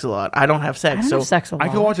have sex a lot. I don't have sex. I don't so have sex a lot. I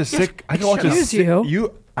could watch a sick. I could watch a Excuse sit-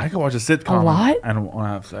 you? I could watch a sitcom. A lot? I don't want to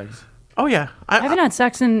have sex. Oh yeah, I haven't had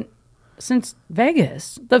sex since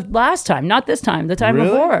Vegas. The last time, not this time. The time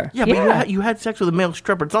before. Yeah, but you had sex with a male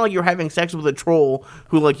stripper. It's not like you're having sex with a troll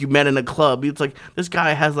who like you met in a club. It's like this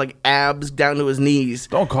guy has like abs down to his knees.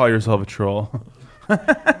 Don't call yourself a troll.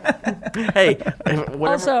 Hey,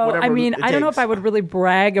 whatever I mean, I don't know if I would really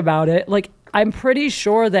brag about it. Like, I'm pretty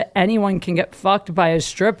sure that anyone can get fucked by a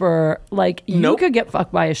stripper. Like, you could get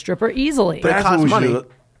fucked by a stripper easily. But it costs money.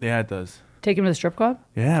 Yeah, it does. Take him to the strip club?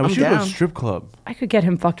 Yeah, we should go to a strip club. I could get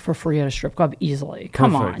him fucked for free at a strip club easily.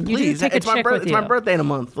 Come on. You Please, take a chick with you. It's my birthday in a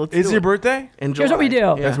month. Is your birthday? Enjoy. Here's what we do.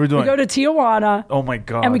 Yeah. That's what we're doing. We go to Tijuana. Oh my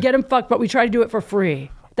God. And we get him fucked, but we try to do it for free.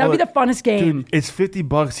 That would be the funnest game. Dude, it's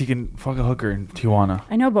 $50. You can fuck a hooker in Tijuana.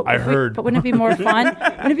 I know, but I heard. But wouldn't it be more fun?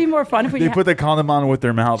 Wouldn't it be more fun if we They put the condom on with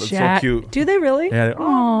their mouth. It's so cute. Do they really? Yeah.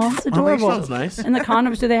 Oh, it's adorable. That sounds nice. And the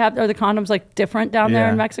condoms, are the condoms like different down there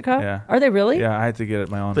in Mexico? Yeah. Are they really? Yeah, I had to get it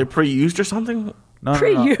my own. They're pre-used or something. No.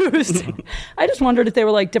 Pre-used. I just wondered if they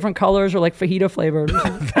were like different colors or like fajita flavored.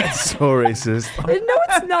 That's so racist. No,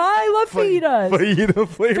 it's not. I love fajitas. Fajita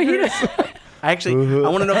flavors. I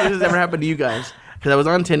want to know if this has ever happened to you guys, because I was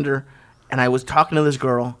on Tinder and I was talking to this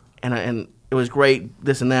girl and it was great,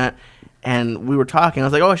 this and that, and we were talking. I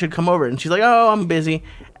was like, oh, I should come over, and she's like, oh, I'm busy.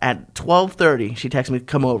 At 12:30, she texted me to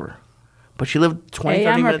come over, but she lived 30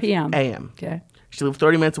 AM or minutes. PM? AM. Okay. She lived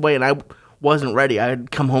 30 minutes away, and I wasn't ready. I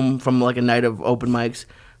had come home from like a night of open mics,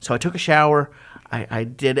 so I took a shower. I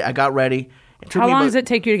did. I got ready. How long does it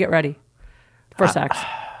take you to get ready for sex?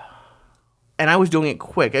 And I was doing it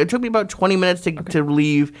quick. It took me about 20 minutes to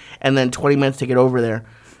leave, and then 20 minutes to get over there.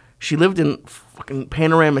 She lived in fucking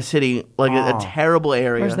Panorama City, like a terrible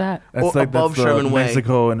area. Where's that? That's like above that's Sherman Way.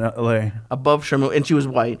 Mexico and LA. Above Sherman, and she was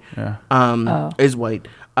white. Yeah. Is white.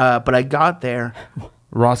 But I got there.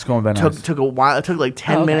 Roscoe and Van Nuys. Took a while. It took like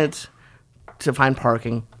 10 minutes to find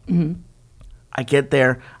parking. Mm-hmm. I get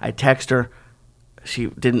there. I text her. She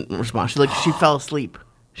didn't respond. She fell asleep.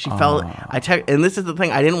 She fell. And this is the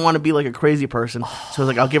thing. I didn't want to be like a crazy person, so I was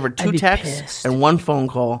like, I'll give her 2 texts pissed. and 1 phone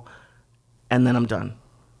call, and then I'm done.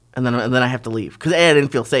 And then I have to leave because I didn't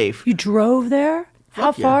feel safe. You drove there?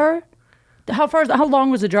 How far? How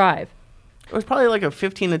long was the drive? It was probably like a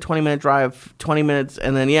 15 to 20 minute drive, 20 minutes,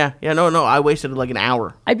 and then no, I wasted like an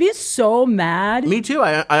hour. I'd be so mad. Me too.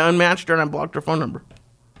 I unmatched her and I blocked her phone number.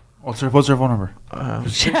 What's her phone number?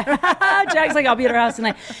 Jack's like, I'll be at her house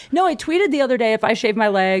tonight. No, I tweeted the other day, if I shave my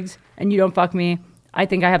legs and you don't fuck me, I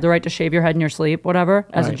think I have the right to shave your head in your sleep, whatever,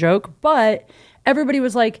 as a joke. But everybody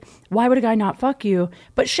was like, why would a guy not fuck you?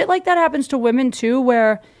 But shit like that happens to women too,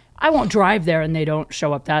 where I won't drive there and they don't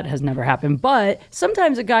show up. That has never happened. But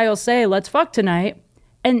sometimes a guy will say, let's fuck tonight,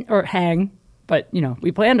 or hang. But,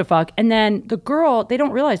 we plan to fuck. And then the girl, they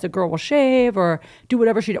don't realize the girl will shave or do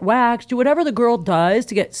whatever do whatever the girl does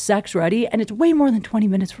to get sex ready. And it's way more than 20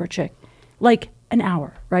 minutes for a chick. Like an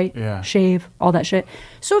hour, right? Yeah. Shave, all that shit.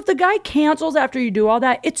 So if the guy cancels after you do all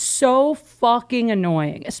that, it's so fucking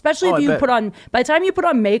annoying. Especially if you by the time you put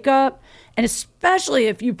on makeup, and especially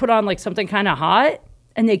if you put on like something kind of hot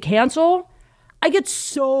and they cancel, I get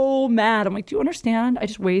so mad. I'm like, do you understand? I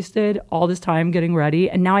just wasted all this time getting ready,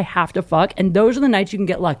 and now I have to fuck. And those are the nights you can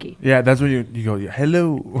get lucky. Yeah, that's when you go,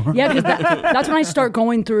 hello. Yeah, because that's when I start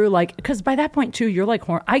going through, like, because by that point, too, you're like,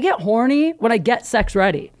 I get horny when I get sex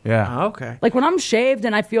ready. Yeah. Okay. Like, when I'm shaved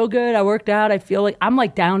and I feel good, I worked out, I feel like I'm,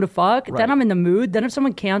 like, down to fuck. Right. Then I'm in the mood. Then if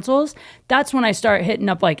someone cancels, that's when I start hitting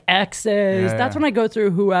up, like, exes. That's when I go through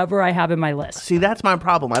whoever I have in my list. See, that's my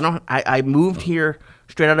problem. I moved here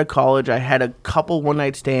straight out of college. I had a couple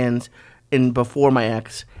one-night stands before my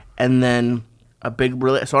ex, and then a big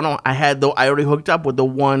so I already hooked up with the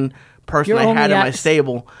one person I had in my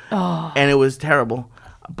stable, and it was terrible.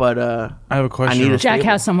 But I have a question. Jack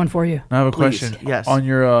has someone for you. I have a question. Yes. On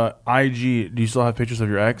your IG, do you still have pictures of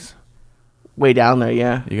your ex? Way down there,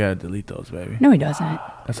 yeah. You gotta delete those, baby. No, he doesn't.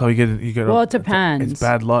 That's how you get. Well, it depends. It's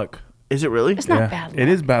bad luck. Is it really? It's not bad luck. It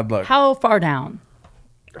is bad luck. How far down?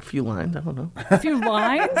 A few lines. I don't know. A few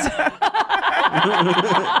lines?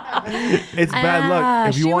 It's bad luck.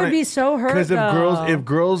 If you she want would be so hurt. Because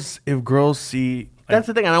if girls see, That's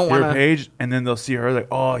the thing. I don't want your page, and then they'll see her like,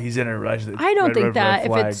 oh, he's in a relationship. I don't think that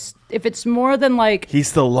if it's more than like he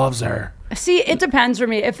still loves her. See, it depends for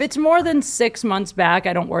me. If it's more than 6 months back,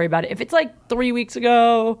 I don't worry about it. If it's like 3 weeks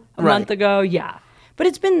ago, a month ago, yeah. But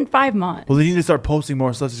it's been 5 months. Well, they need to start posting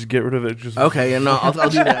more stuff to just get rid of it. Okay, yeah, no, I'll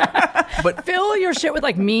do that. But fill your shit with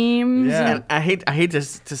like memes. Yeah. and I hate to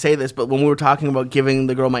say this, but when we were talking about giving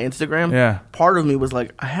the girl my Instagram, Yeah. part of me was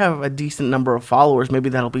like, I have a decent number of followers. Maybe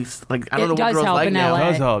that'll be like, I don't It know does what girls help like in now. LA.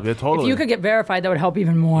 It does help. Yeah, totally. If you could get verified, that would help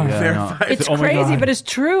even more. Yeah, Verified. no. It's Oh my crazy, God. but it's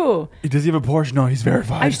true. Does he have a Porsche? No, he's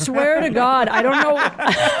verified. I swear to God, I don't know.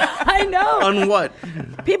 I know. On what?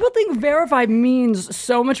 People think verified means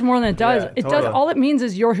so much more than it does. Yeah, It does. totally. All it means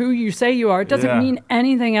is you're who you say you are. It doesn't Yeah. mean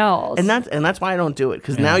anything else. And that's why I don't do it,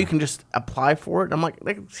 because now you can just apply for it. I'm like,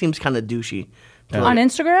 that seems kind of douchey. To, Yeah. on like,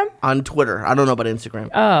 Instagram. on Twitter, I don't know about Instagram.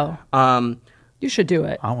 Oh, you should do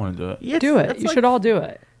it. I want to do it. Yeah, Do it. that's You like- should all do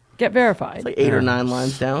it. Get verified. like 8 or 9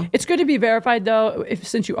 lines down. It's good to be verified, though,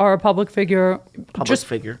 since you are a public figure.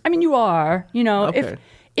 Figure. I mean, you are. You know, Okay.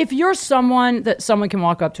 if you're someone that someone can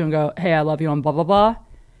walk up to and go, "Hey, I love you," on blah blah blah.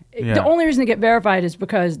 Yeah. The only reason to get verified is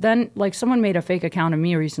because then, like, someone made a fake account of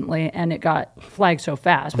me recently, and it got flagged so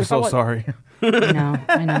fast. I'm so sorry.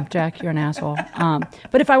 I know, Jack, you're an asshole.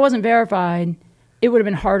 But if I wasn't verified, it would have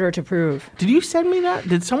been harder to prove. Did you send me that?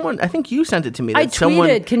 Did someone? I think you sent it to me. I that someone,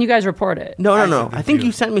 tweeted. Can you guys report it? No. sent it I to think you.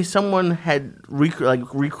 you sent me. Someone had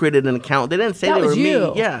recreated an account. They didn't say That they was were you.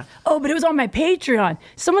 me. Yeah. Oh, but it was on my Patreon.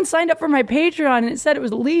 Someone signed up for my Patreon and it said it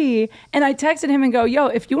was Lee. And I texted him and go, "Yo,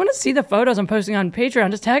 if you want to see the photos I'm posting on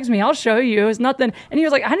Patreon, just text me. I'll show you. It's nothing." And he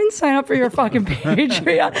was like, "I didn't sign up for your fucking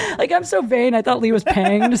Patreon." Like, I'm so vain. I thought Lee was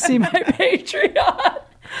paying to see my Patreon.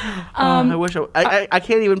 I wish I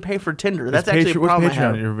can't even pay for Tinder. That's actually a problem. What's I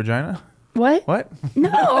have. Patreon? Your vagina? What? What?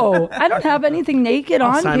 No, I don't have anything naked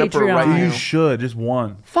on sign up for it right Patreon. now. You should. Just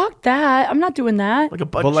one. Fuck that. I'm not doing that. Like a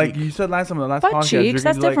butt But like cheek. you said last time on the last Butt podcast, cheeks, you're that's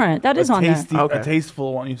gonna do, different. That a is on there. tasty, Okay. a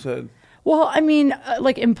tasteful one. You said. Well, I mean,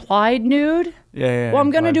 like implied nude. Yeah. Well,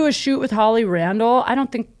 I'm going to implied. do a shoot with Holly Randall. I don't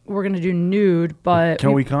think we're going to do nude, but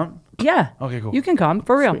Can we come? Yeah. Okay, cool. You can come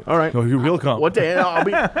for real. All right. No, you will come. What day? I'll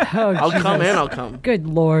be. I'll come and I'll come. Good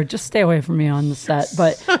Lord, just stay away from me on the set.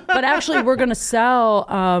 But actually, we're going to sell.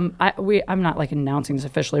 I'm not like announcing this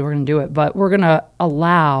officially. We're going to do it, but we're going to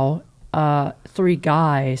allow 3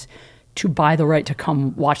 guys to buy the right to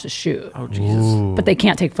come watch the shoot. Oh Jesus. But they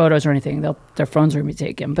can't take photos or anything. Their phones are going to be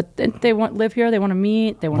taken. But they want live here. They want to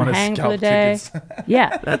meet. They want to Wanna hang for scalp the day. tickets.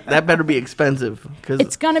 Yeah. That better be expensive because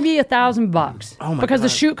It's gonna be $1,000 Oh my because the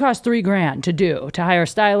God. shoot costs $3,000 to hire a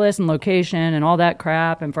stylist and location and all that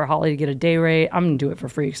crap, and for Holly to get a day rate. I'm gonna do it for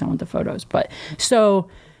free because I want the photos. But so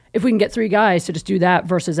if we can get 3 guys to just do that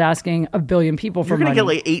versus asking a billion people for you're gonna money, get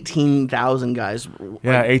like 18,000 guys.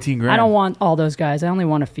 Yeah, 18 grand. I don't want all those guys. I only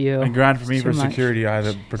want a few. And grand for me It's for too much. security. I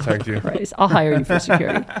had to protect you. Christ, I'll hire you for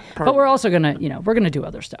security. But we're also gonna, we're gonna do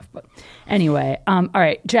other stuff. But anyway, all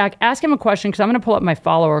right, Jack, ask him a question because I'm gonna pull up my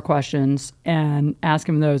follower questions and ask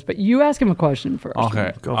him those. But you ask him a question first.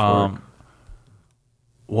 Okay. Go for it.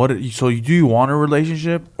 So do you want a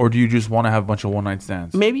relationship or do you just want to have a bunch of one night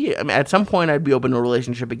stands? Maybe at some point I'd be open to a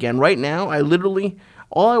relationship again. Right now,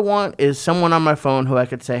 all I want is someone on my phone who I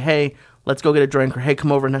could say, "Hey, let's go get a drink," or "Hey,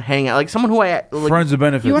 come over and hang out." Like someone who I like, Friends with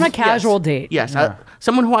benefits. You want a casual date? Yes, Yeah.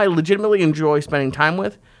 someone who I legitimately enjoy spending time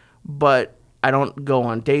with, but I don't go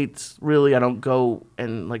on dates. Really, I don't go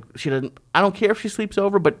and like she doesn't. I don't care if she sleeps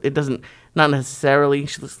over, but it doesn't. Not necessarily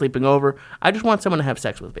she's sleeping over. I just want someone to have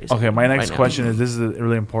sex with, basically. Okay, my next right now. question is, this is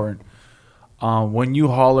really important. When you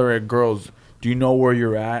holler at girls, do you know where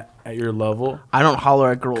you're at your level? I don't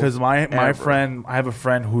holler at girls Because my ever. friend, I have a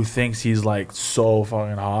friend who thinks he's like so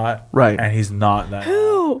fucking hot, Right. And he's not that.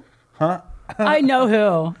 Who? Huh? I know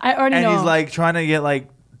who. I already And know. he's like trying to get like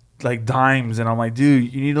dimes, and I'm like,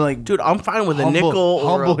 dude, you need to like, Dude, I'm fine with a nickel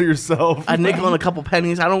or humble yourself. a nickel and a couple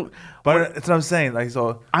pennies. I don't. But that's what I'm saying. Like,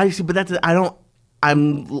 so I see, but that's I don't.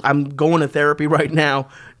 I'm going to therapy right now.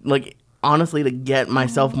 Like honestly, to get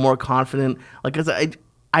myself more confident. Like, cause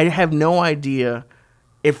I have no idea.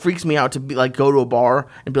 It freaks me out to be like go to a bar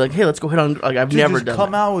and be like, hey, let's go hit on. Like I've dude, never just done.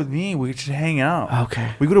 come that. out with me. We should hang out.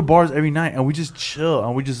 Okay. We go to bars every night and we just chill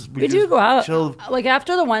and we we just do go out. Chill. Like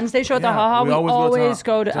after the Wednesday show at the Yeah, Haha, we always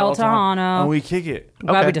go to El Tejano. and we kick it.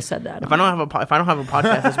 Glad Okay. we just said that. If I don't have a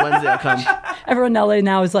podcast this Wednesday, I'll come. Everyone in LA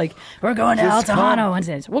now is like, we're going to El Just Tejano come.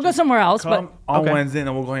 Wednesdays. We'll go somewhere else, Come but on Okay. Wednesday and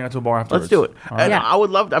then we'll go hang out to a bar afterwards. Let's do it. All right? And Yeah. I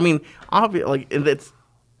would love. To, I mean, I'll be like, it's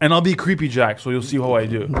And I'll be creepy Jack, so you'll see how I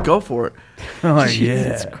do. go for it. I'm like,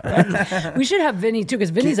 yeah. we should have Vinny too, because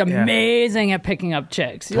Vinny's Yeah. amazing at picking up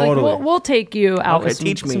chicks. Like, Totally. we'll take you out Okay, with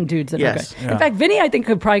teach me. some dudes that Yes. are good. Yeah. In fact, Vinny, I think,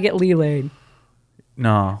 could probably get Lee laid.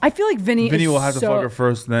 No. I feel like Vinny Vinny is will have to so- fuck her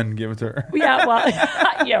first, then give it to her. Yeah, well,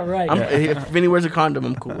 yeah, right. If Vinny wears a condom,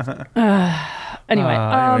 I'm cool. Anyway,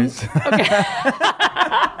 Anyways.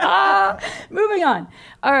 moving on.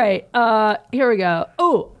 All right, here we go.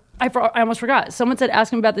 Oh, I almost forgot. Someone said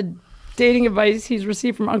ask him about the dating advice he's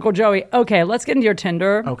received from Uncle Joey. Okay, let's get into your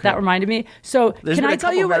Tinder. Okay. That reminded me. So There's can been I a tell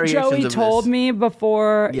couple you what variations Joey of told this. me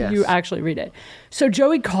before Yes. you actually read it? So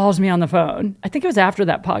Joey calls me on the phone. I think it was after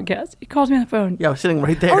that podcast. He calls me on the phone. Yeah, I was sitting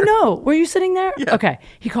right there. Oh, no. Were you sitting there? Yeah. Okay.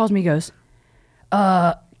 He calls me, he goes,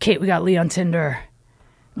 Kate, we got Lee on Tinder.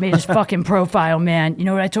 Made his fucking profile, man. You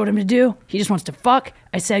know what I told him to do? He just wants to fuck.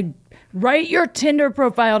 I said, write your Tinder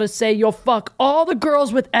profile to say you'll fuck all the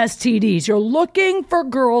girls with STDs. You're looking for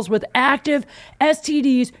girls with active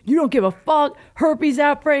STDs. You don't give a fuck. Herpes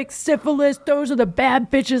outbreaks, syphilis. Those are the bad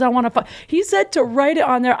bitches I want to fuck. He said to write it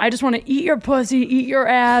on there. I just want to eat your pussy, eat your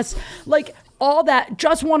ass. Like, all that,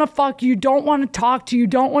 just want to fuck you, don't want to talk to you,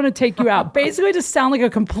 don't want to take you out. Basically just sound like a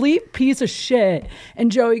complete piece of shit.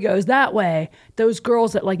 And Joey goes, that way, those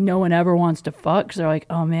girls that like no one ever wants to fuck, because they're like,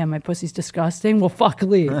 oh man, my pussy's disgusting, well, fuck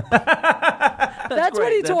Lee. That's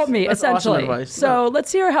what he told me, that's awesome essentially. advice. So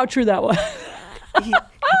let's hear how true that was.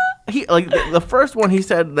 He like the first one, he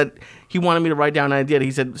said that he wanted me to write down an idea.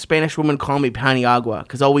 He said, Spanish women call me pani agua,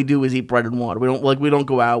 because all we do is eat bread and water. We don't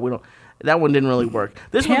go out, that one didn't really work.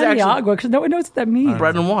 This one's Pani actually agua, because no one knows what that means.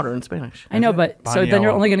 bread and water in Spanish. I know, but so then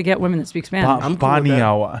you're Baniawa. only going to get women that speak Spanish. I'm cool with that.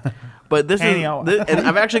 Baniawa. But this is, Baniawa. and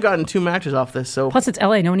I've actually gotten 2 matches off this. So Plus, it's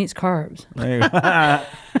LA. No one eats carbs. There you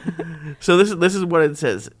go. So this is what it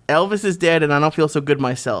says. Elvis is dead and I don't feel so good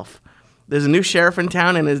myself. There's a new sheriff in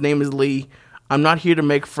town and his name is Lee. I'm not here to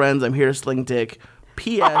make friends. I'm here to sling dick.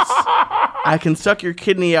 P.S. I can suck your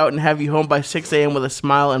kidney out and have you home by 6 a.m. with a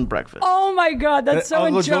smile and breakfast. Oh my God, that's so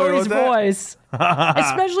in Uncle Joey Joey's wrote that? voice.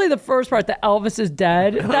 Especially the first part, that Elvis is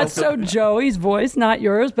dead. That's so Joey's voice, not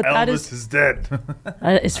yours, but that is dead.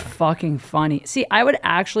 that is fucking funny. See, I would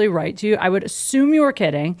actually write to you. I would assume you were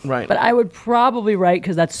kidding. Right. But I would probably write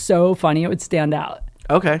because that's so funny. It would stand out.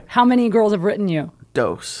 Okay. How many girls have written you?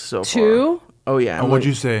 Dose so far. 2? Oh, yeah. And what'd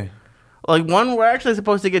you say? Like, one, we're actually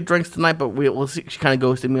supposed to get drinks tonight, but we'll see. She kind of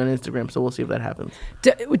ghosted me on Instagram, so we'll see if that happens.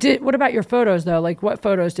 What about your photos, though? Like, what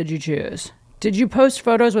photos did you choose? Did you post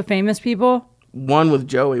photos with famous people? One with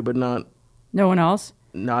Joey, but not... No one else?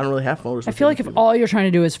 No, I don't really have photos. I feel like if all you're trying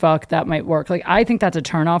to do is fuck, that might work. Like, I think that's a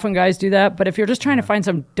turnoff when guys do that. But if you're just trying to find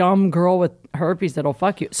some dumb girl with herpes that'll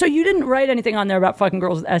fuck you. So you didn't write anything on there about fucking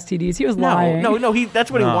girls with STDs. He was lying. No.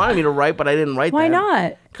 That's what he wanted me to write, but I didn't write Why that.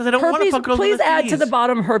 not? Because I don't want to Herpes, fuck girls please with add to STDs. the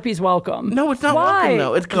bottom herpes welcome. No, it's not Why? welcome,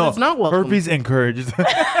 though. It's because it's not welcome. Herpes encouraged.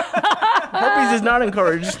 Herpes is not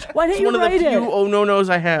encouraged. Why didn't it's you one of the write few it? oh no-nos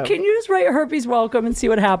I have. Can you just write herpes welcome and see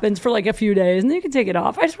what happens for like a few days, and then you can take it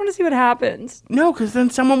off? I just want to see what happens. No, because then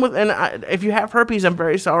someone with... if you have herpes, I'm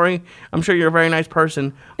very sorry. I'm sure you're a very nice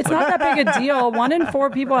person. It's not that big a deal. 1 in 4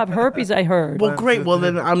 people have herpes, I heard. Well, great. Well,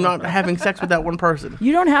 then I'm not having sex with that one person.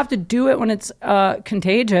 You don't have to do it when it's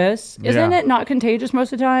contagious. Isn't Yeah. it not contagious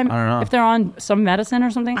most of the time? I don't know. If they're on some medicine or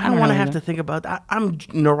something? I don't want to know have either. to think about that. I'm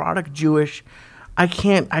neurotic Jewish. I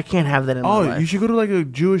can't have that in my life. You should go to like a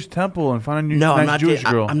Jewish temple and find a new No, I'm nice not. Jewish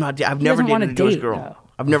girl. I'm not. I've He never doesn't want dated a to Jewish date, girl. though.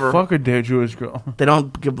 I've never. Fuck a Jewish girl. They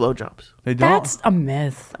don't give blowjobs. They don't. That's a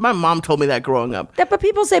myth. My mom told me that growing up. But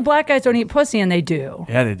people say black guys don't eat pussy, and they do.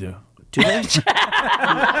 Yeah, they do. Do they?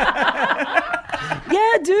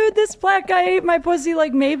 Yeah, dude, this black guy ate my pussy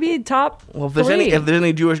like maybe top Well, if there's 3.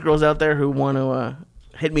 any Jewish girls out there who want to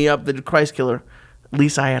hit me up, the Christ killer, Lee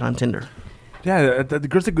Syatt on Tinder. Yeah, that's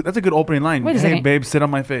a good opening line. Wait a Hey, second. babe, sit on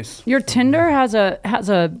my face. Your Tinder has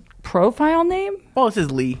a profile name, Well, it says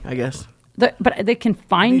Lee, I guess. but they can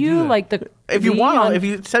find They do you that. like the. If you Lee want, on- if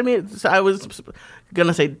you send me, I was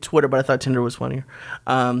gonna say Twitter, but I thought Tinder was funnier.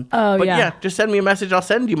 But yeah. just send me a message. I'll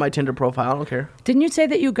send you my Tinder profile. I don't care. Didn't you say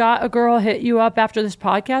that you got a girl hit you up after this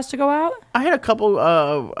podcast to go out? I had a couple,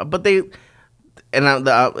 but they. And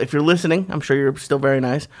if you're listening, I'm sure you're still very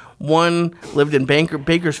nice. One lived in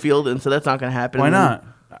Bakersfield, and so that's not going to happen. Why not?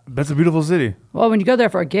 That's a beautiful city. Well, when you go there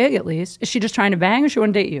for a gig, at least, is she just trying to bang, or she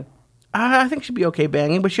want to date you? I think she'd be okay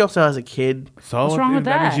banging, but she also has a kid. So What's wrong with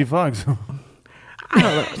that? that? means she fucks.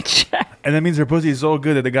 And that means her pussy is so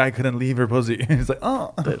good that the guy couldn't leave her pussy. He's like,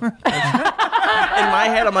 oh. In my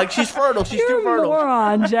head, I'm like, she's fertile. She's You're too a fertile.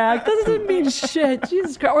 moron, Jack. That doesn't mean shit.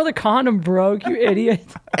 Jesus Christ. Or the condom broke, you idiot.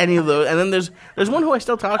 Any of those. And then there's one who I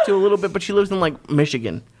still talk to a little bit, but she lives in like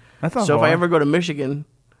Michigan. That's not So if far. I ever go to Michigan,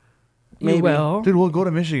 maybe. You will. Dude, we'll go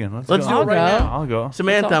to Michigan. Let's Let's go. do it right I'll go. now. I'll go.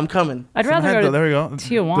 Samantha, So- I'm coming. I'd rather Samantha, go to there we go.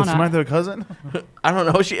 Tijuana. Does Samantha a cousin? I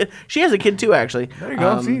don't know. She has a kid too, actually. There you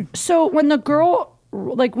go. See? So when the girl,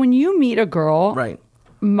 like when you meet a girl, Right.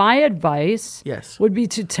 my advice Yes. would be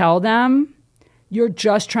to tell them you're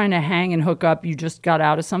just trying to hang and hook up. You just got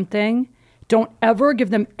out of something. Don't ever give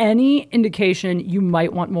them any indication you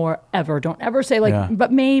might want more ever. Don't ever say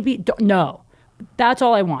but maybe. No, that's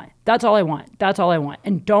all I want. That's all I want. That's all I want.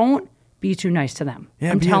 And don't be too nice to them.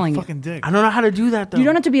 Yeah, I'm be telling a you. fucking dick. I don't know how to do that though. You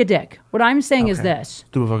don't have to be a dick. What I'm saying is Okay. this.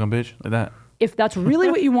 Stupid fucking bitch like that. If that's really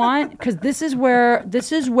what you want, because this is where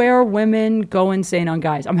women go insane on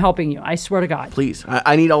guys. I'm helping you. I swear to God. Please,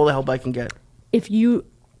 I need all the help I can get. If you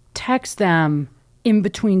text them in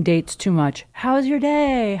between dates too much, how's your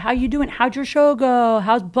day? How you doing? How'd your show go?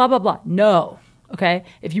 How's blah, blah, blah. No. Okay?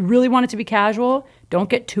 If you really want it to be casual, don't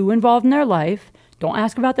get too involved in their life. Don't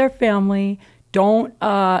ask about their family. Don't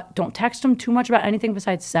text them too much about anything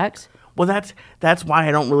besides sex. Well, that's why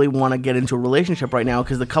I don't really want to get into a relationship right now,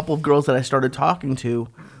 because the couple of girls that I started talking to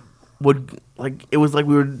it was like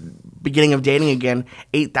we were beginning of dating again,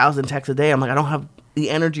 8,000 texts a day. I'm like, I don't have the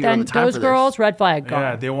energy or the time Those for girls, this. red flag. Gone.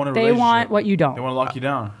 Yeah, they want a They relationship. want what you don't. They want to lock you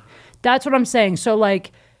down. That's what I'm saying. So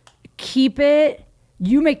like, keep it.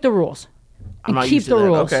 You make the rules. I'm not keep used to the that.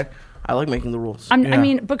 rules. Okay, I like making the rules. I Yeah.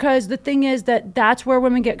 mean, because the thing is that's where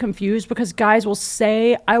women get confused, because guys will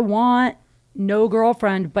say, I want no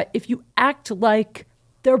girlfriend, but if you act like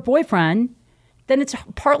their boyfriend, then it's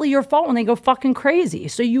partly your fault when they go fucking crazy.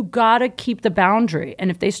 So you gotta keep the boundary.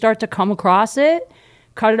 And if they start to come across it,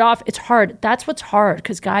 cut it off. It's hard. That's what's hard,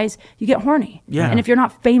 because guys, you get horny. Yeah. And if you're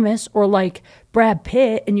not famous or like Brad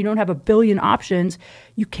Pitt and you don't have a billion options,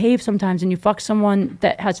 you cave sometimes and you fuck someone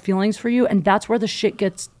that has feelings for you, and that's where the shit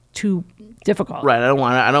gets too difficult. Right, I don't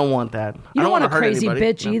want that. You I don't want a wanna hurt crazy anybody.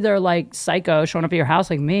 bitch No. either, like psycho showing up at your house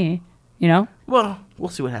like me, you know? Well, we'll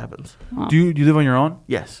see what happens. Do you live on your own?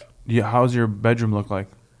 Yes, Yeah. How's your bedroom look like?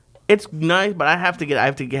 it's nice, but I have to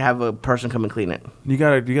have a person come and clean it. You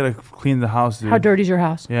gotta clean the house, dude. How dirty's your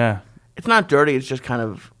house? Yeah. It's not dirty. It's just kind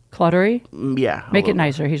of Cluttery? yeah. a Make it little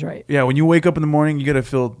nicer. He's right. Yeah, when you wake up in the morning, you gotta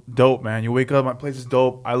feel dope, man. You wake up, my place is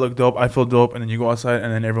dope, I look dope, I feel dope, and then you go outside,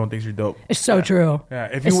 and then everyone thinks you're dope. It's so true. Yeah,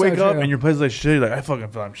 if It's you so wake up true. and your place is like shit, you're like, I fucking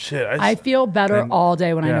feel like shit. I feel better And- all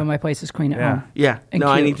day when I yeah. know my place is clean at Yeah. home. Yeah. And No,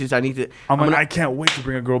 I cute. need to. I'm like, gonna- I can't wait to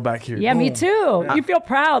bring a girl back here. Yeah, me Boom. too. You feel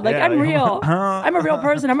proud. Like, Yeah, I'm like, real. huh? I'm a real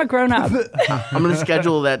person. I'm a grown up. I'm gonna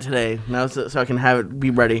schedule that today now, so I can have it be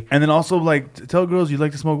ready. And then also like tell girls you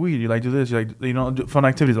like to smoke weed, you like to do this, you like do fun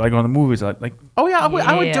activities, like going to movies, like, Oh yeah, I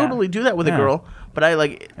would Yeah. totally do that with a Yeah. girl, but I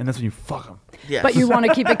like and that's when you fuck them. yeah. But you want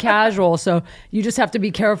to keep it casual, so you just have to be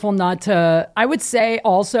careful not to. I would say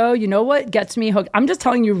also, you know what gets me hooked? I'm just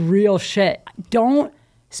telling you real shit. Don't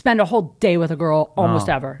spend a whole day with a girl almost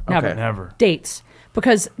No. ever. Never. Okay. Never. Dates.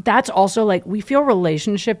 Because that's also like, we feel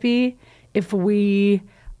relationship-y if we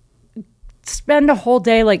spend a whole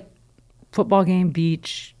day like football game,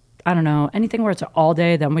 beach, I don't know, anything where it's all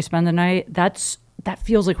day, then we spend the night. That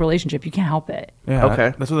feels like relationship. You can't help it. Yeah,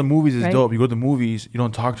 Okay. that's what the movies is Right? dope. You go to the movies, you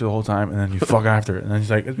don't talk to her the whole time, and then you fuck after it, and then it's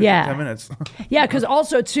like it's been Yeah. 10 minutes. Yeah, because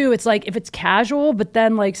also too, it's like if it's casual, but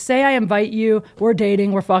then like say I invite you, we're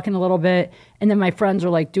dating, we're fucking a little bit, and then my friends are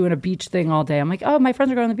like doing a beach thing all day. I'm like, oh, my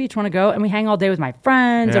friends are going to the beach, want to go? And we hang all day with my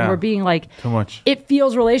friends, and Yeah. we're being like, Too much. it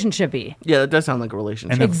feels relationship-y. yeah, that does sound like a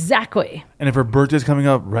relationship. Exactly. And if her birthday's coming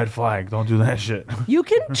up, red flag. Don't do that shit. You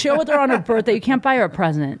can chill with her on her birthday. You can't buy her a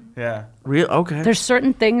present. Yeah. Real okay. There's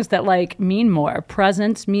certain things that like mean more.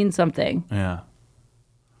 Presents mean something. Yeah.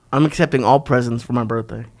 I'm accepting all presents for my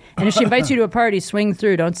birthday. And if she invites you to a party, swing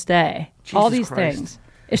through, don't stay. All Jesus these Christ. things.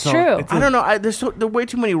 It's So, true. it's I don't know. There are way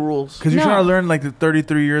too many rules. Because you're No. trying to learn like the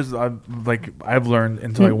 33 years I've learned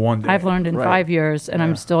into like one day. I've learned in Right. 5 years, and Yeah.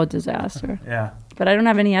 I'm still a disaster. Yeah. But I don't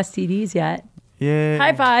have any STDs yet. Yeah.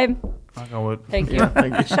 High five. Knock on wood. Thank you.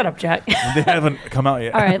 Shut up, Jack. They haven't come out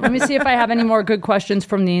yet. All right, let me see if I have any more good questions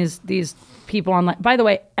from these people online. By the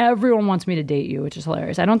way, everyone wants me to date you, which is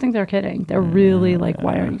hilarious. I don't think they're kidding. They're really like,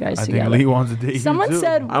 why aren't you guys I together? think Lee wants to date you Someone too.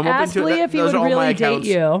 said, I'm open ask to Lee that. if he Those would are all my really date accounts.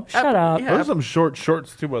 you. Shut up. yeah. Those are some short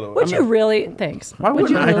shorts too, by the way. Would you really? Thanks. Why would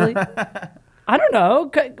you wouldn't I? really? I don't know.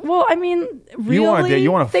 Well, I mean, really You want to date?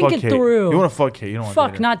 You want to think fuck it Kate? through. You want to fuck Kate? You don't want to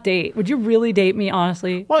Fuck, not date. Would you really date me,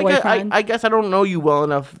 honestly, Well, boyfriend? I guess I don't know you well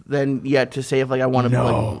enough then yet to say if like I want to.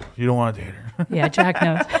 No, Like, you don't want to date her. Yeah, Jack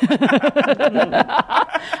knows.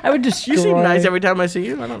 I would destroy. you seem nice every time I see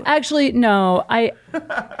you. I don't know. Actually, no.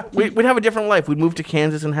 We'd have a different life. We'd move to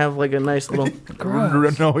Kansas and have like a nice little.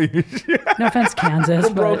 No, you- No offense, Kansas.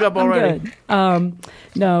 broke but up I'm already. good.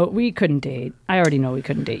 No, we couldn't date. I already know we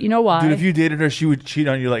couldn't date. You know why? Dude, if you dated her, she would cheat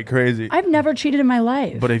on you like crazy. I've never cheated in my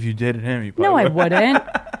life. But if you dated him, you no, probably I wouldn't.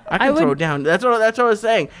 I can throw it down. That's what I was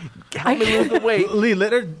saying. Help me lose the weight. Lee,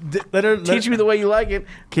 let her Teach me the way you like it.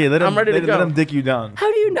 Okay, let him. I'm ready to let go. him dick you down.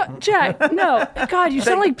 How do you know, Jack? No, God, you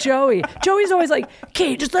sound like Joey. Joey's always like,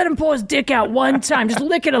 Kate, just let him pull his dick out one time. Just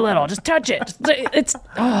lick it a little. Just touch it. It's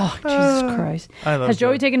Jesus Christ. I love Has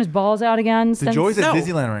Joey Joey. taken his balls out again? The Since? Joey's at No.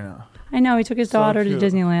 Disneyland right now. I know. He took his daughter to cute.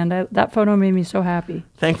 Disneyland. That photo made me so happy.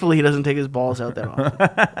 Thankfully, he doesn't take his balls out that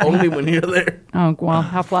often. Only when you're there. Oh, well,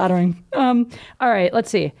 how flattering. All right, let's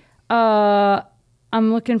see.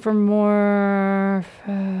 I'm looking for more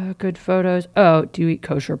good photos. Oh, do you eat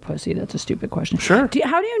kosher pussy? That's a stupid question. Sure.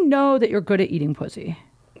 How do you know that you're good at eating pussy?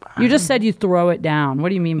 You just said you throw it down. What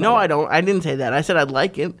do you mean by No, that? I don't. I didn't say that. I said I'd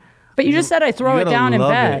like it. But you just said I throw you it gotta down in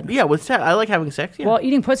love bed. Yeah, with sex. I like having sex. Yeah. Well,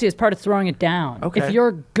 eating pussy is part of throwing it down. Okay. If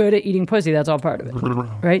you're good at eating pussy, that's all part of it.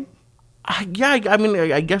 Right? I mean,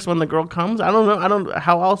 I guess when the girl comes, I don't know.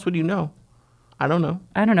 How else would you know? I don't know.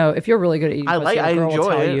 I don't know. If you're really good at eating pussy, I a girl will enjoy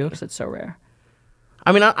tell it. you because it's so rare.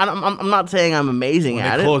 I mean, I'm not saying I'm amazing When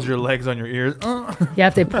at they it. close your legs on your ears. Yeah,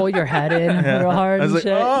 if they pull your head in real hard I was and like,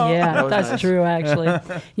 shit. oh. Yeah, That was that's nice. true,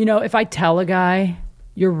 actually. You know, if I tell a guy,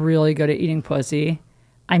 you're really good at eating pussy,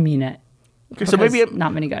 I mean it. Okay, so maybe Because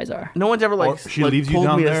not many guys are. no one's ever Or she leaves you pulled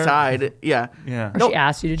down me there. aside. Yeah. Yeah. Or she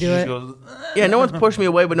asks you to do She it. just goes, Yeah, no one's pushed me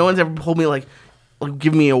away, but no one's ever pulled me like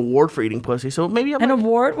give me an award for eating pussy. So maybe I'm An like,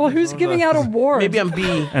 award? Well, who's giving out awards? maybe I'm B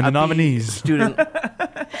And the a B nominees. student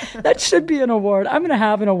That should be an award. I'm going to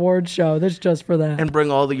have an award show that's just for that. and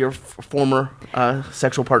bring all your former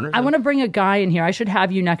sexual partners. I in. want to bring a guy in here. I should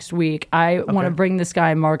have you next week. I want to bring this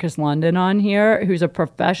guy, Marcus London, on here, who's a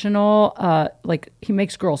professional, he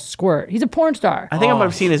makes girls squirt. He's a porn star. I think I might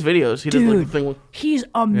have seen his videos. He does like Dude, the thing with, he's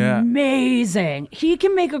amazing. He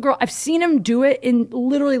can make a girl. I've seen him do it in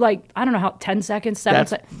literally 10 seconds, 7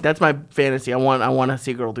 seconds. that's my fantasy. I want to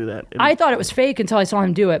see a girl do that. I thought it was fake until I saw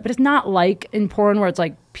him do it, but it's not like in porn where it's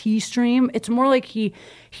like pee stream. It's more like he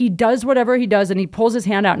does whatever he does and he pulls his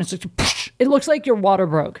hand out and it's like psh. It looks like your water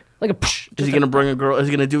broke. Like a psh. Is he gonna bring a girl? Is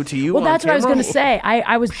he gonna do it to you? Well, on that's what I was camera? going to say.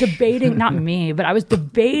 I was debating, not me, but I was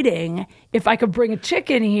debating if I could bring a chick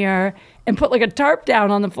in here and put like a tarp down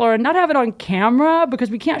on the floor and not have it on camera because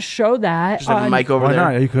we can't show that. Just have a mic over Why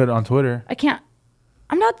there. not? You could on Twitter. I can't.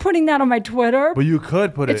 I'm not putting that on my Twitter. But you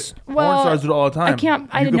could put It's it. well, Porn stars do it all the time. I can't.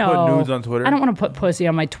 I You don't could know. put nudes on Twitter. I don't want to put pussy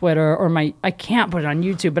on my Twitter or my. I can't put it on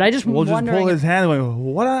YouTube. But I just We'll just wondering. pull his hand and go,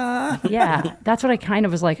 what? Yeah, that's what I kind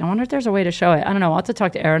of was like. I wonder if there's a way to show it. I don't know. I'll have to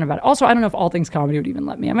talk to Aaron about it. Also, I don't know if All Things Comedy would even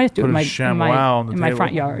let me. I might have to do it Put in a my ShamWow on the in my table.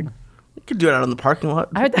 front yard. You could do it out in the parking lot.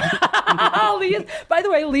 Lee is, by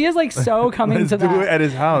the way, Lee is like so coming Let's to do that. it at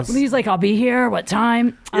his house. Lee's like, I'll be here. What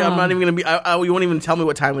time? Yeah, I'm not even gonna be. You won't even tell me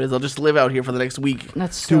what time it is. I'll just live out here for the next week.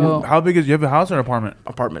 That's Dude, so. how big is you have a house or an apartment?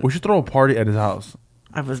 Apartment. We should throw a party at his house.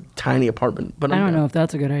 I have a tiny apartment, but I don't know if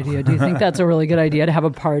that's a good idea. Do you think that's a really good idea to have a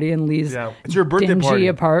party in Lee's Yeah, it's your birthday dingy party.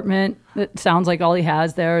 apartment? That sounds like all he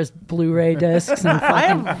has there is Blu-ray discs and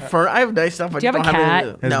fucking. I have nice stuff. Do you have a cat?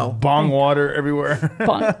 Has No, bong water everywhere.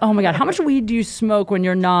 fun. Oh my god, how much weed do you smoke when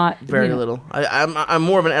you're not? very you know- little. I'm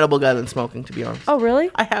more of an edible guy than smoking, to be honest. Oh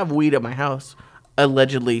really? I have weed at my house,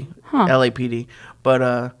 allegedly, LAPD.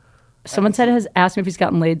 But Someone said has asked me if he's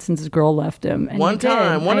gotten laid since his girl left him. And One he did.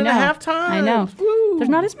 time, one I and a know. half I know. times. Woo. There's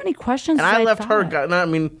not as many questions. and as I left her. thought. I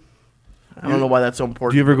mean, I don't know why that's so Do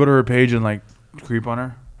important. you ever go to her page and like creep on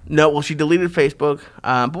her? No, well, she deleted Facebook,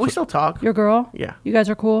 but we still talk. Your girl? Yeah. You guys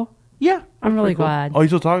are cool. Yeah, I'm really pretty cool. glad. Oh, you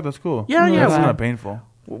still talk? That's cool. Yeah, yeah. That's Wow. not painful.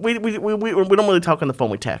 We don't really talk on the phone.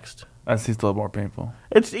 We text. That's still more painful.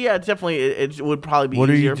 It's definitely it would probably be. What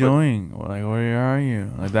are easier, you doing? Like, where are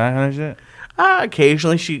you? Like that kind of shit. But,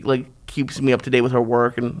 occasionally, she keeps me up to date with her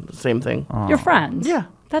work and the same thing. You're friends. Yeah.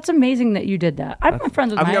 That's amazing that you did that. I'm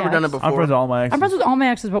friends with I've my never ex. done it before. I'm friends with all my exes. I'm friends with all my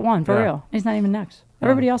exes but one, for Yeah. real. He's not even next.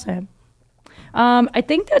 Everybody else I am. I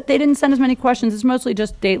think that they didn't send as many questions. It's mostly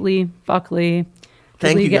just date Lee, fuck Lee.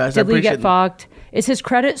 Thank you, guys. I Did Lee appreciate get it. fucked? Is his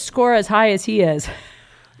credit score as high as he is?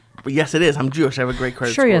 But yes, it is. I'm Jewish. I have a great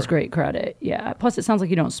credit Sure, he has score. great credit. Yeah. Plus, it sounds like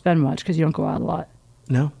you don't spend much because you don't go out a lot.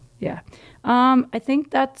 No. Yeah. I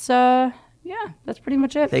think that's that's pretty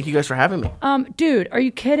much it. Thank you guys for having me. Dude, are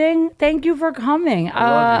you kidding? Thank you for coming.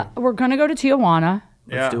 love We're gonna go to Tijuana.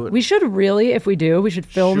 Let's do it. We should really, if we do, we should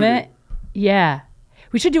film Shoot it. it. Yeah.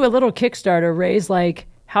 We should do a little Kickstarter, raise like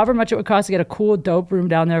however much it would cost to get a cool dope room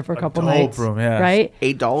down there for a couple dope nights. room, yeah. Right?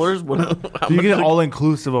 $8. How So you much get is it? all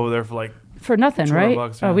inclusive over there for like. For nothing, $200 right?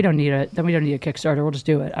 bucks, Oh, yeah. we don't need it. Then we don't need a Kickstarter. We'll just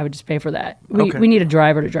do it. I would just pay for that. We Okay. we need a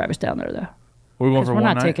driver to drive us down there though. We're going 'Cause for we're one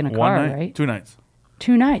not night. taking a One car, night? right? 2 nights.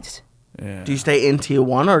 2 nights. Yeah. Do you stay in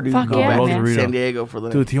Tijuana or do you Fuck go yeah, back man. to San Diego for the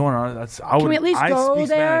Dude, Tijuana. I Can we at least I go speak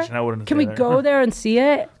there? Spanish and I wouldn't Can stay we there. go there and see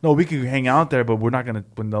it? No, we could hang out there, but we're not gonna.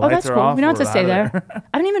 When the Oh, lights that's are cool. off, We don't have to we're stay outta there.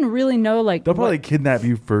 I don't even really know like They'll what- probably kidnap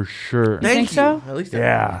you for sure. Thank think you. so? At least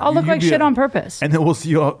Yeah. I'll look You'd like be shit a- on purpose. And then we'll see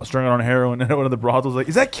you strung out on heroin, and one of the brothels like,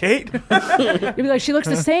 "Is that Kate?" You'll be like, she looks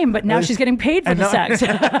the same, but now she's getting paid for And the now- sex.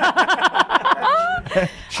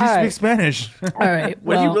 She All right. speaks Spanish. All right.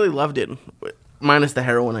 What if well, you really loved it? minus the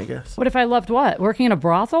heroin, I guess. What if I loved what? Working in a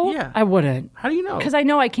brothel? Yeah. I wouldn't. How do you know? Because I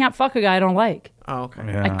know I can't fuck a guy I don't like. Oh, okay.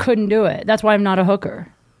 Yeah. I couldn't do it. That's why I'm not a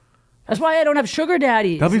hooker. That's why I don't have sugar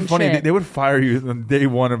daddies. That'd be and funny. shit. They would fire you on day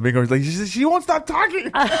one of being like, she won't stop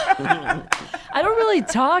talking. I don't really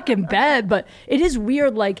talk in bed, but it is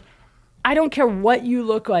weird. Like, I don't care what you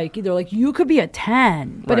look like either. Like, you could be a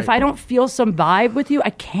 10, but if Right. I don't feel some vibe with you, I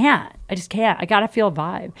can't. I just can't. I gotta feel a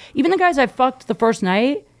vibe. Even the guys I fucked the first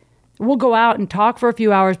night, we'll go out and talk for a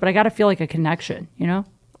few hours, but I gotta feel like a connection, you know?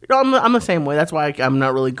 I'm the same way. That's why I'm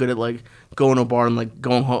not really good at like going to a bar and like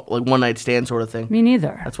going home, like one night stand sort of thing. Me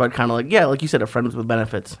neither. That's why I'd kind of like you said, a friend with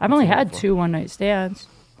benefits. I've only That's what had I'm for. 2 one-night stands.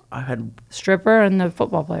 I've had Stripper and the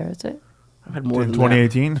football player, that's it. more In than that.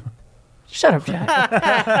 2018. Shut up,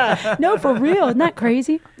 Jack. No, for real. Isn't that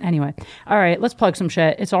crazy? Anyway. All right, let's plug some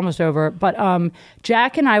shit. It's almost over. But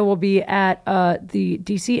Jack and I will be at the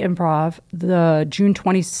DC Improv the June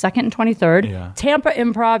 22nd and 23rd. Yeah. Tampa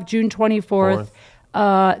Improv, June 24th.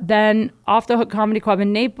 Then Off the Hook Comedy Club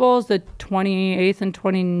in Naples, the 28th and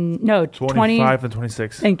 25 and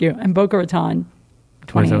 26. Thank you. And Boca Raton.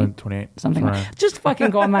 27, 28. Something Sorry. like just fucking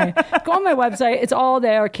go on my website. It's all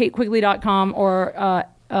there, katequigley.com or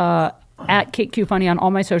at Kate Q Funny on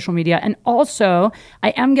all my social media. And also, I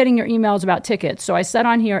am getting your emails about tickets. So I said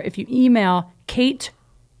on here, if you email Kate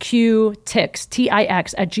Q Tix,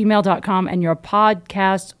 Tix at gmail.com and you're a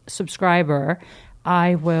podcast subscriber,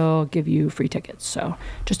 I will give you free tickets. So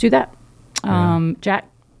just do that. Jack.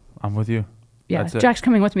 I'm with you. Yeah, That's it. Jack's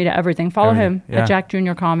coming with me to everything. Follow him Yeah. at Jack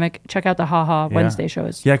Junior Comic. Check out the Haha Wednesday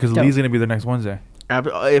shows. Yeah, because Dope. Lee's going to be there next Wednesday.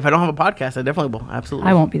 If I don't have a podcast, I definitely will. Absolutely.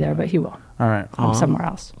 I won't be there, but he will. All right. I'm somewhere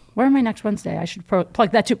else. Where am I next Wednesday? I should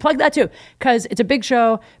plug that too. Plug that too, because it's a big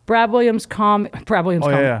show. Brad Williams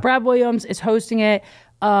is hosting it.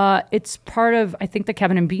 It's part of, I think, the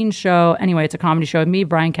Kevin and Bean show. Anyway, it's a comedy show. Me,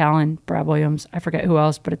 Brian Callen, Brad Williams. I forget who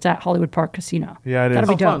else, but it's at Hollywood Park Casino. Yeah, it is. That'll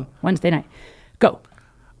be Oh, dope. fun. Wednesday night. Go.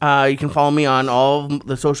 You can follow me on all of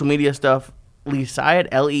the social media stuff. Lee Syatt,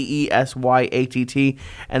 LeeSyatt,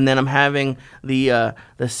 and then I'm having the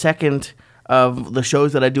second of the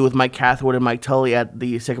shows that I do with Mike Cathwood and Mike Tully at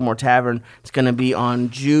the Sycamore Tavern. It's going to be on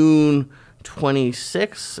June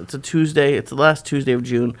 26th. It's a Tuesday. It's the last Tuesday of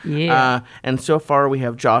June. Yeah. And so far we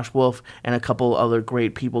have Josh Wolf and a couple other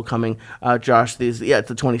great people coming. It's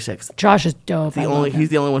the 26th. Josh is dope. He's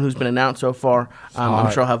the only one who's been announced so far.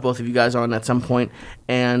 I'm sure I'll have both of you guys on at some point.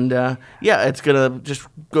 And it's gonna just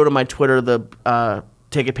go to my Twitter. The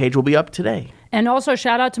ticket page will be up today. And also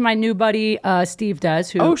shout out to my new buddy Steve Des,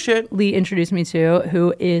 who Lee introduced me to,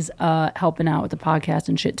 who is helping out with the podcast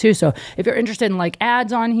and shit too. So if you're interested in like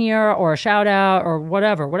ads on here or a shout out or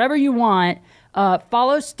whatever you want,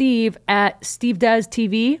 follow Steve at Steve Des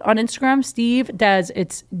TV on Instagram. Steve Des,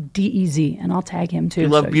 it's DEZ, and I'll tag him too. You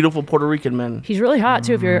love beautiful Puerto Rican men. He's really hot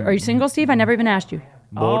too. Are you single, Steve? I never even asked you.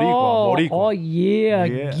 Boricua. Oh yeah,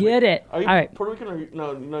 get it. Are you All right. Puerto Rican or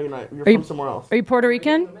no, you're not. You're Are you- from somewhere else. Are you Puerto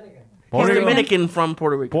Rican? He's Dominican from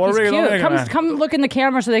Puerto Rico. He's cute. Come look in the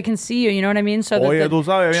camera so they can see you. You know what I mean? So that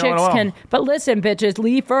the chicks can. But listen, bitches,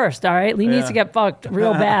 Lee first. All right, Lee needs to get fucked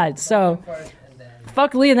real bad. So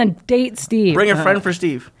fuck Lee and then date Steve. Bring a friend for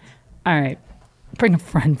Steve. All right, bring a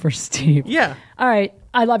friend for Steve. Yeah. All right,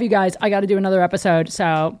 I love you guys. I got to do another episode.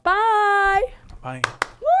 So bye. Bye.